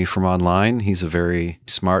familiar to me from online. He's a very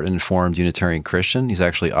smart and informed Unitarian Christian. He's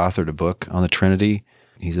actually authored a book on the Trinity.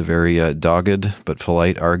 He's a very dogged but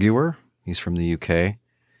polite arguer. He's from the UK.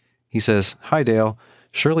 He says, "Hi, Dale.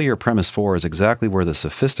 Surely your premise 4 is exactly where the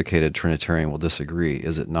sophisticated Trinitarian will disagree,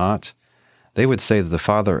 is it not? They would say that the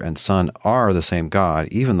Father and Son are the same God,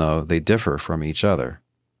 even though they differ from each other."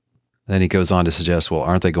 Then he goes on to suggest, well,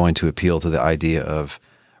 aren't they going to appeal to the idea of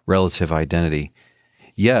relative identity?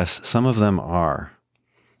 Yes, some of them are.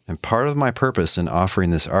 And part of my purpose in offering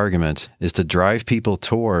this argument is to drive people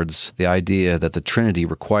towards the idea that the Trinity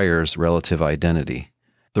requires relative identity.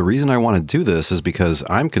 The reason I want to do this is because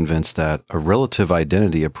I'm convinced that a relative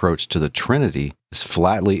identity approach to the Trinity is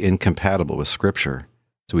flatly incompatible with Scripture.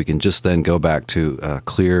 So we can just then go back to a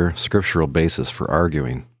clear scriptural basis for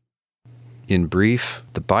arguing. In brief,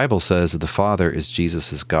 the Bible says that the Father is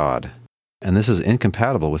Jesus' God, and this is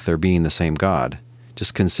incompatible with there being the same God.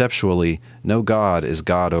 Just conceptually, no God is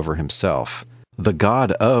God over himself. The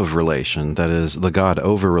God of relation, that is, the God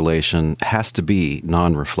over relation, has to be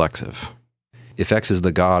non-reflexive. If X is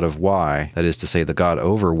the God of Y, that is to say the God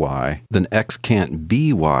over Y, then X can't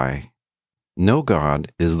be Y. No God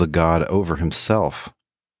is the God over himself.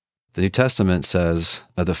 The New Testament says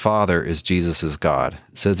that the Father is Jesus' God.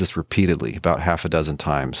 It says this repeatedly, about half a dozen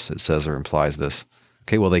times it says or implies this.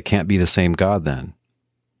 Okay, well, they can't be the same God then.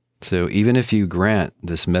 So even if you grant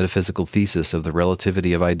this metaphysical thesis of the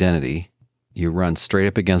relativity of identity, you run straight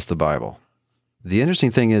up against the Bible. The interesting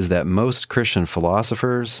thing is that most Christian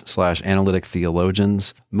philosophers / analytic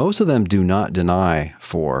theologians, most of them do not deny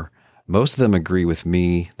 4. Most of them agree with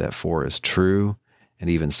me that 4 is true and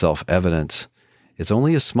even self-evident. It's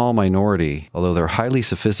only a small minority, although they're highly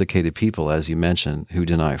sophisticated people, as you mentioned, who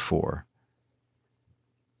deny 4.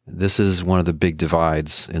 This is one of the big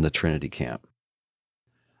divides in the Trinity camp.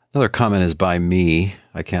 Another comment is by me.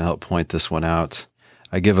 I can't help point this one out.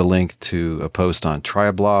 I give a link to a post on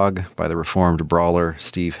Triblog by the Reformed brawler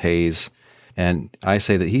Steve Hayes, and I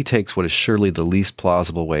say that he takes what is surely the least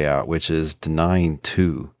plausible way out, which is denying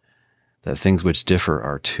 2, that things which differ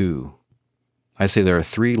are 2. I say there are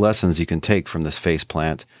 3 lessons you can take from this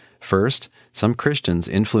faceplant. First, some Christians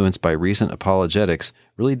influenced by recent apologetics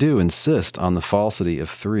really do insist on the falsity of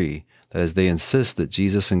 3. That is, they insist that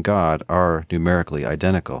Jesus and God are numerically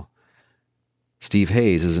identical. Steve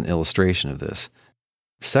Hayes is an illustration of this.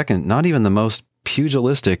 Second, not even the most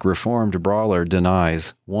pugilistic Reformed brawler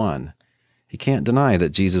denies 1. He can't deny that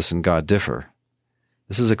Jesus and God differ.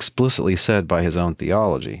 This is explicitly said by his own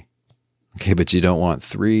theology. Okay, but you don't want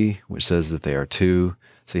 3, which says that they are 2,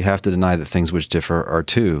 so you have to deny that things which differ are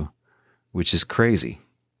 2, which is crazy.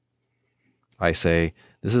 I say,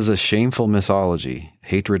 this is a shameful misology,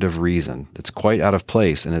 hatred of reason, that's quite out of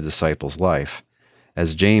place in a disciple's life.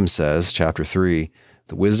 As James says, chapter 3,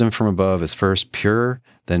 the wisdom from above is first pure,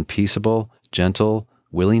 then peaceable, gentle,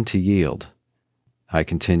 willing to yield. I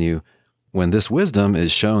continue, when this wisdom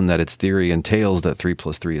is shown that its theory entails that 3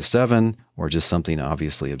 plus 3 is 7, or just something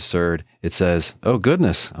obviously absurd, it says, oh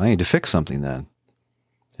goodness, I need to fix something then.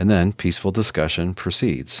 And then peaceful discussion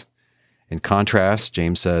proceeds. In contrast,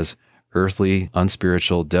 James says, earthly,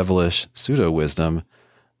 unspiritual, devilish pseudo-wisdom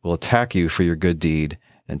will attack you for your good deed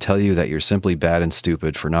and tell you that you're simply bad and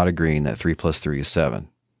stupid for not agreeing that 3 plus 3 is 7.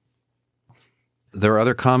 There are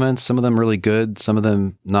other comments, some of them really good, some of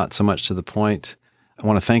them not so much to the point. I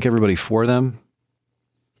want to thank everybody for them.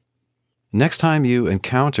 Next time you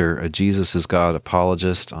encounter a Jesus is God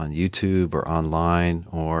apologist on YouTube or online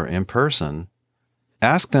or in person,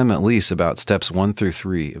 ask them at least about steps 1 through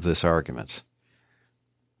 3 of this argument.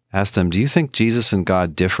 Ask them, do you think Jesus and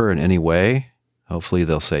God differ in any way? Hopefully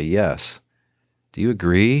they'll say yes. Do you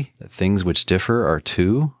agree that things which differ are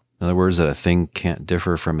 2? In other words, that a thing can't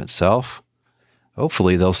differ from itself?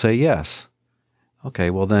 Hopefully they'll say yes. Okay,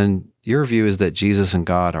 well then your view is that Jesus and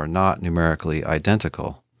God are not numerically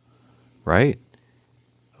identical, right?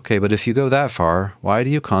 Okay, but if you go that far, why do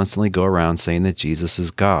you constantly go around saying that Jesus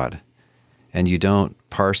is God? And you don't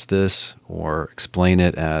parse this or explain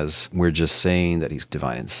it as we're just saying that he's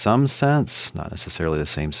divine in some sense, not necessarily the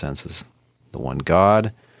same sense as the one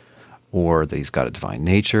God, or that he's got a divine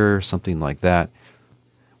nature, something like that.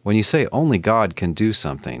 When you say only God can do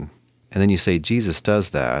something, and then you say Jesus does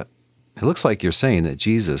that, it looks like you're saying that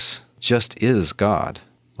Jesus just is God,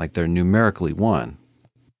 like they're numerically one.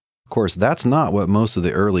 Of course, that's not what most of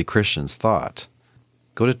the early Christians thought.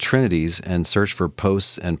 Go to Trinities and search for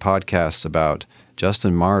posts and podcasts about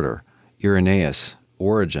Justin Martyr, Irenaeus,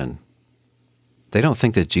 Origen. They don't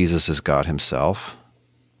think that Jesus is God himself.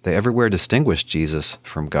 They everywhere distinguish Jesus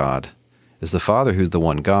from God. As the Father who's the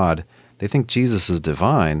one God, they think Jesus is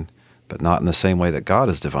divine, but not in the same way that God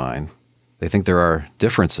is divine. They think there are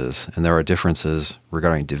differences, and there are differences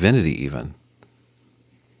regarding divinity even.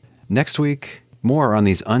 Next week, more on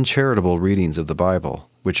these uncharitable readings of the Bible,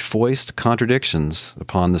 which foist contradictions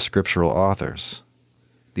upon the scriptural authors.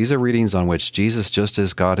 These are readings on which Jesus just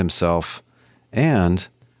is God himself, and,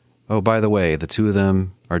 oh, by the way, the two of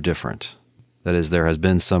them are different. That is, there has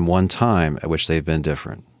been some one time at which they've been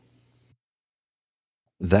different.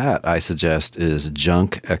 That, I suggest, is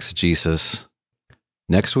junk exegesis.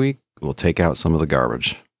 Next week, we'll take out some of the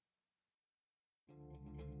garbage.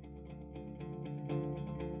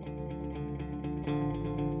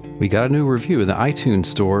 We got a new review in the iTunes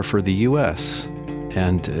store for the US,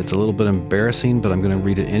 and it's a little bit embarrassing, but I'm going to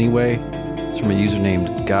read it anyway. It's from a user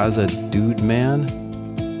named Gaza Dude Man.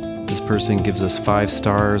 This person gives us 5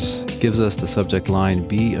 stars, gives us the subject line,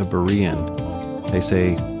 "Be a Berean." They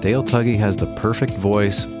say, Dale Tuggy has the perfect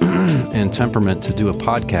voice and temperament to do a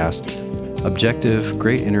podcast. Objective,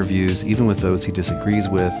 great interviews, even with those he disagrees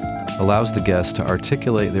with, allows the guests to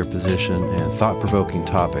articulate their position and thought-provoking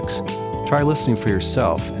topics. Try listening for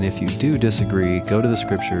yourself, and if you do disagree, go to the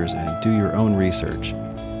scriptures and do your own research.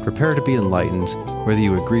 Prepare to be enlightened, whether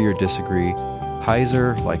you agree or disagree.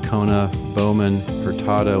 Heiser, Lycona, Bowman,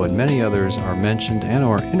 Hurtado, and many others are mentioned and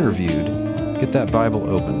or interviewed. Get that Bible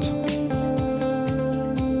opened.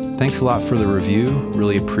 Thanks a lot for the review.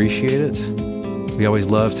 Really appreciate it. We always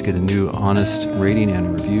love to get a new honest rating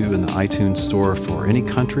and review in the iTunes store for any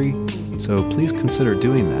country, so please consider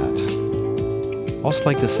doing that. Also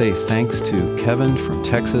like to say thanks to Kevin from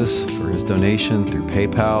Texas for his donation through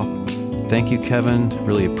PayPal. Thank you, Kevin.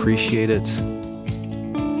 Really appreciate it.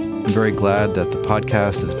 I'm very glad that the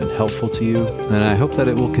podcast has been helpful to you, and I hope that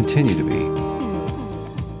it will continue to be.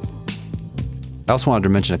 I also wanted to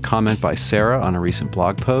mention a comment by Sarah on a recent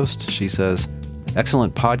blog post. She says,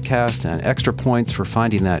 "Excellent podcast and extra points for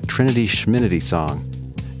finding that Trinity Schminity song.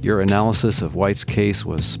 Your analysis of White's case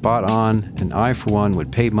was spot on, and I, for one,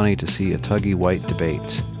 would pay money to see a Tuggy White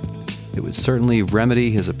debate. It would certainly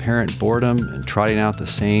remedy his apparent boredom in trotting out the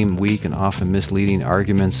same weak and often misleading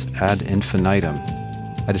arguments ad infinitum.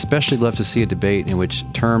 I'd especially love to see a debate in which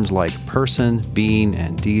terms like person, being,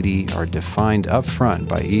 and deity are defined up front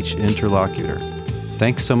by each interlocutor.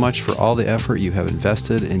 Thanks so much for all the effort you have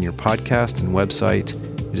invested in your podcast and website.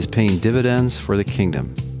 It is paying dividends for the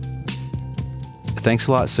kingdom." Thanks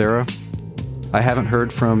a lot, Sarah. I haven't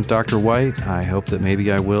heard from Dr. White. I hope that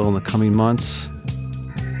maybe I will in the coming months.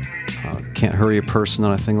 Can't hurry a person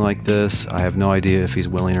on a thing like this. I have no idea if he's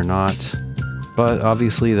willing or not. But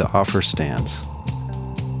obviously the offer stands.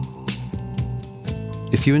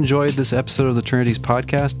 If you enjoyed this episode of the Trinities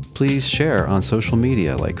podcast, please share on social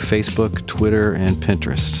media like Facebook, Twitter, and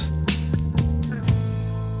Pinterest.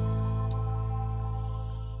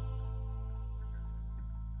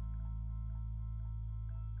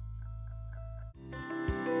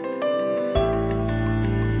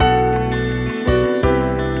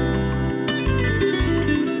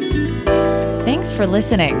 Thanks for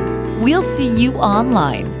listening. We'll see you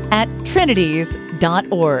online at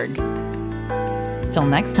trinities.org. Till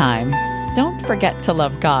next time, don't forget to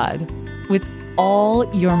love God with all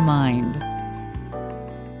your mind.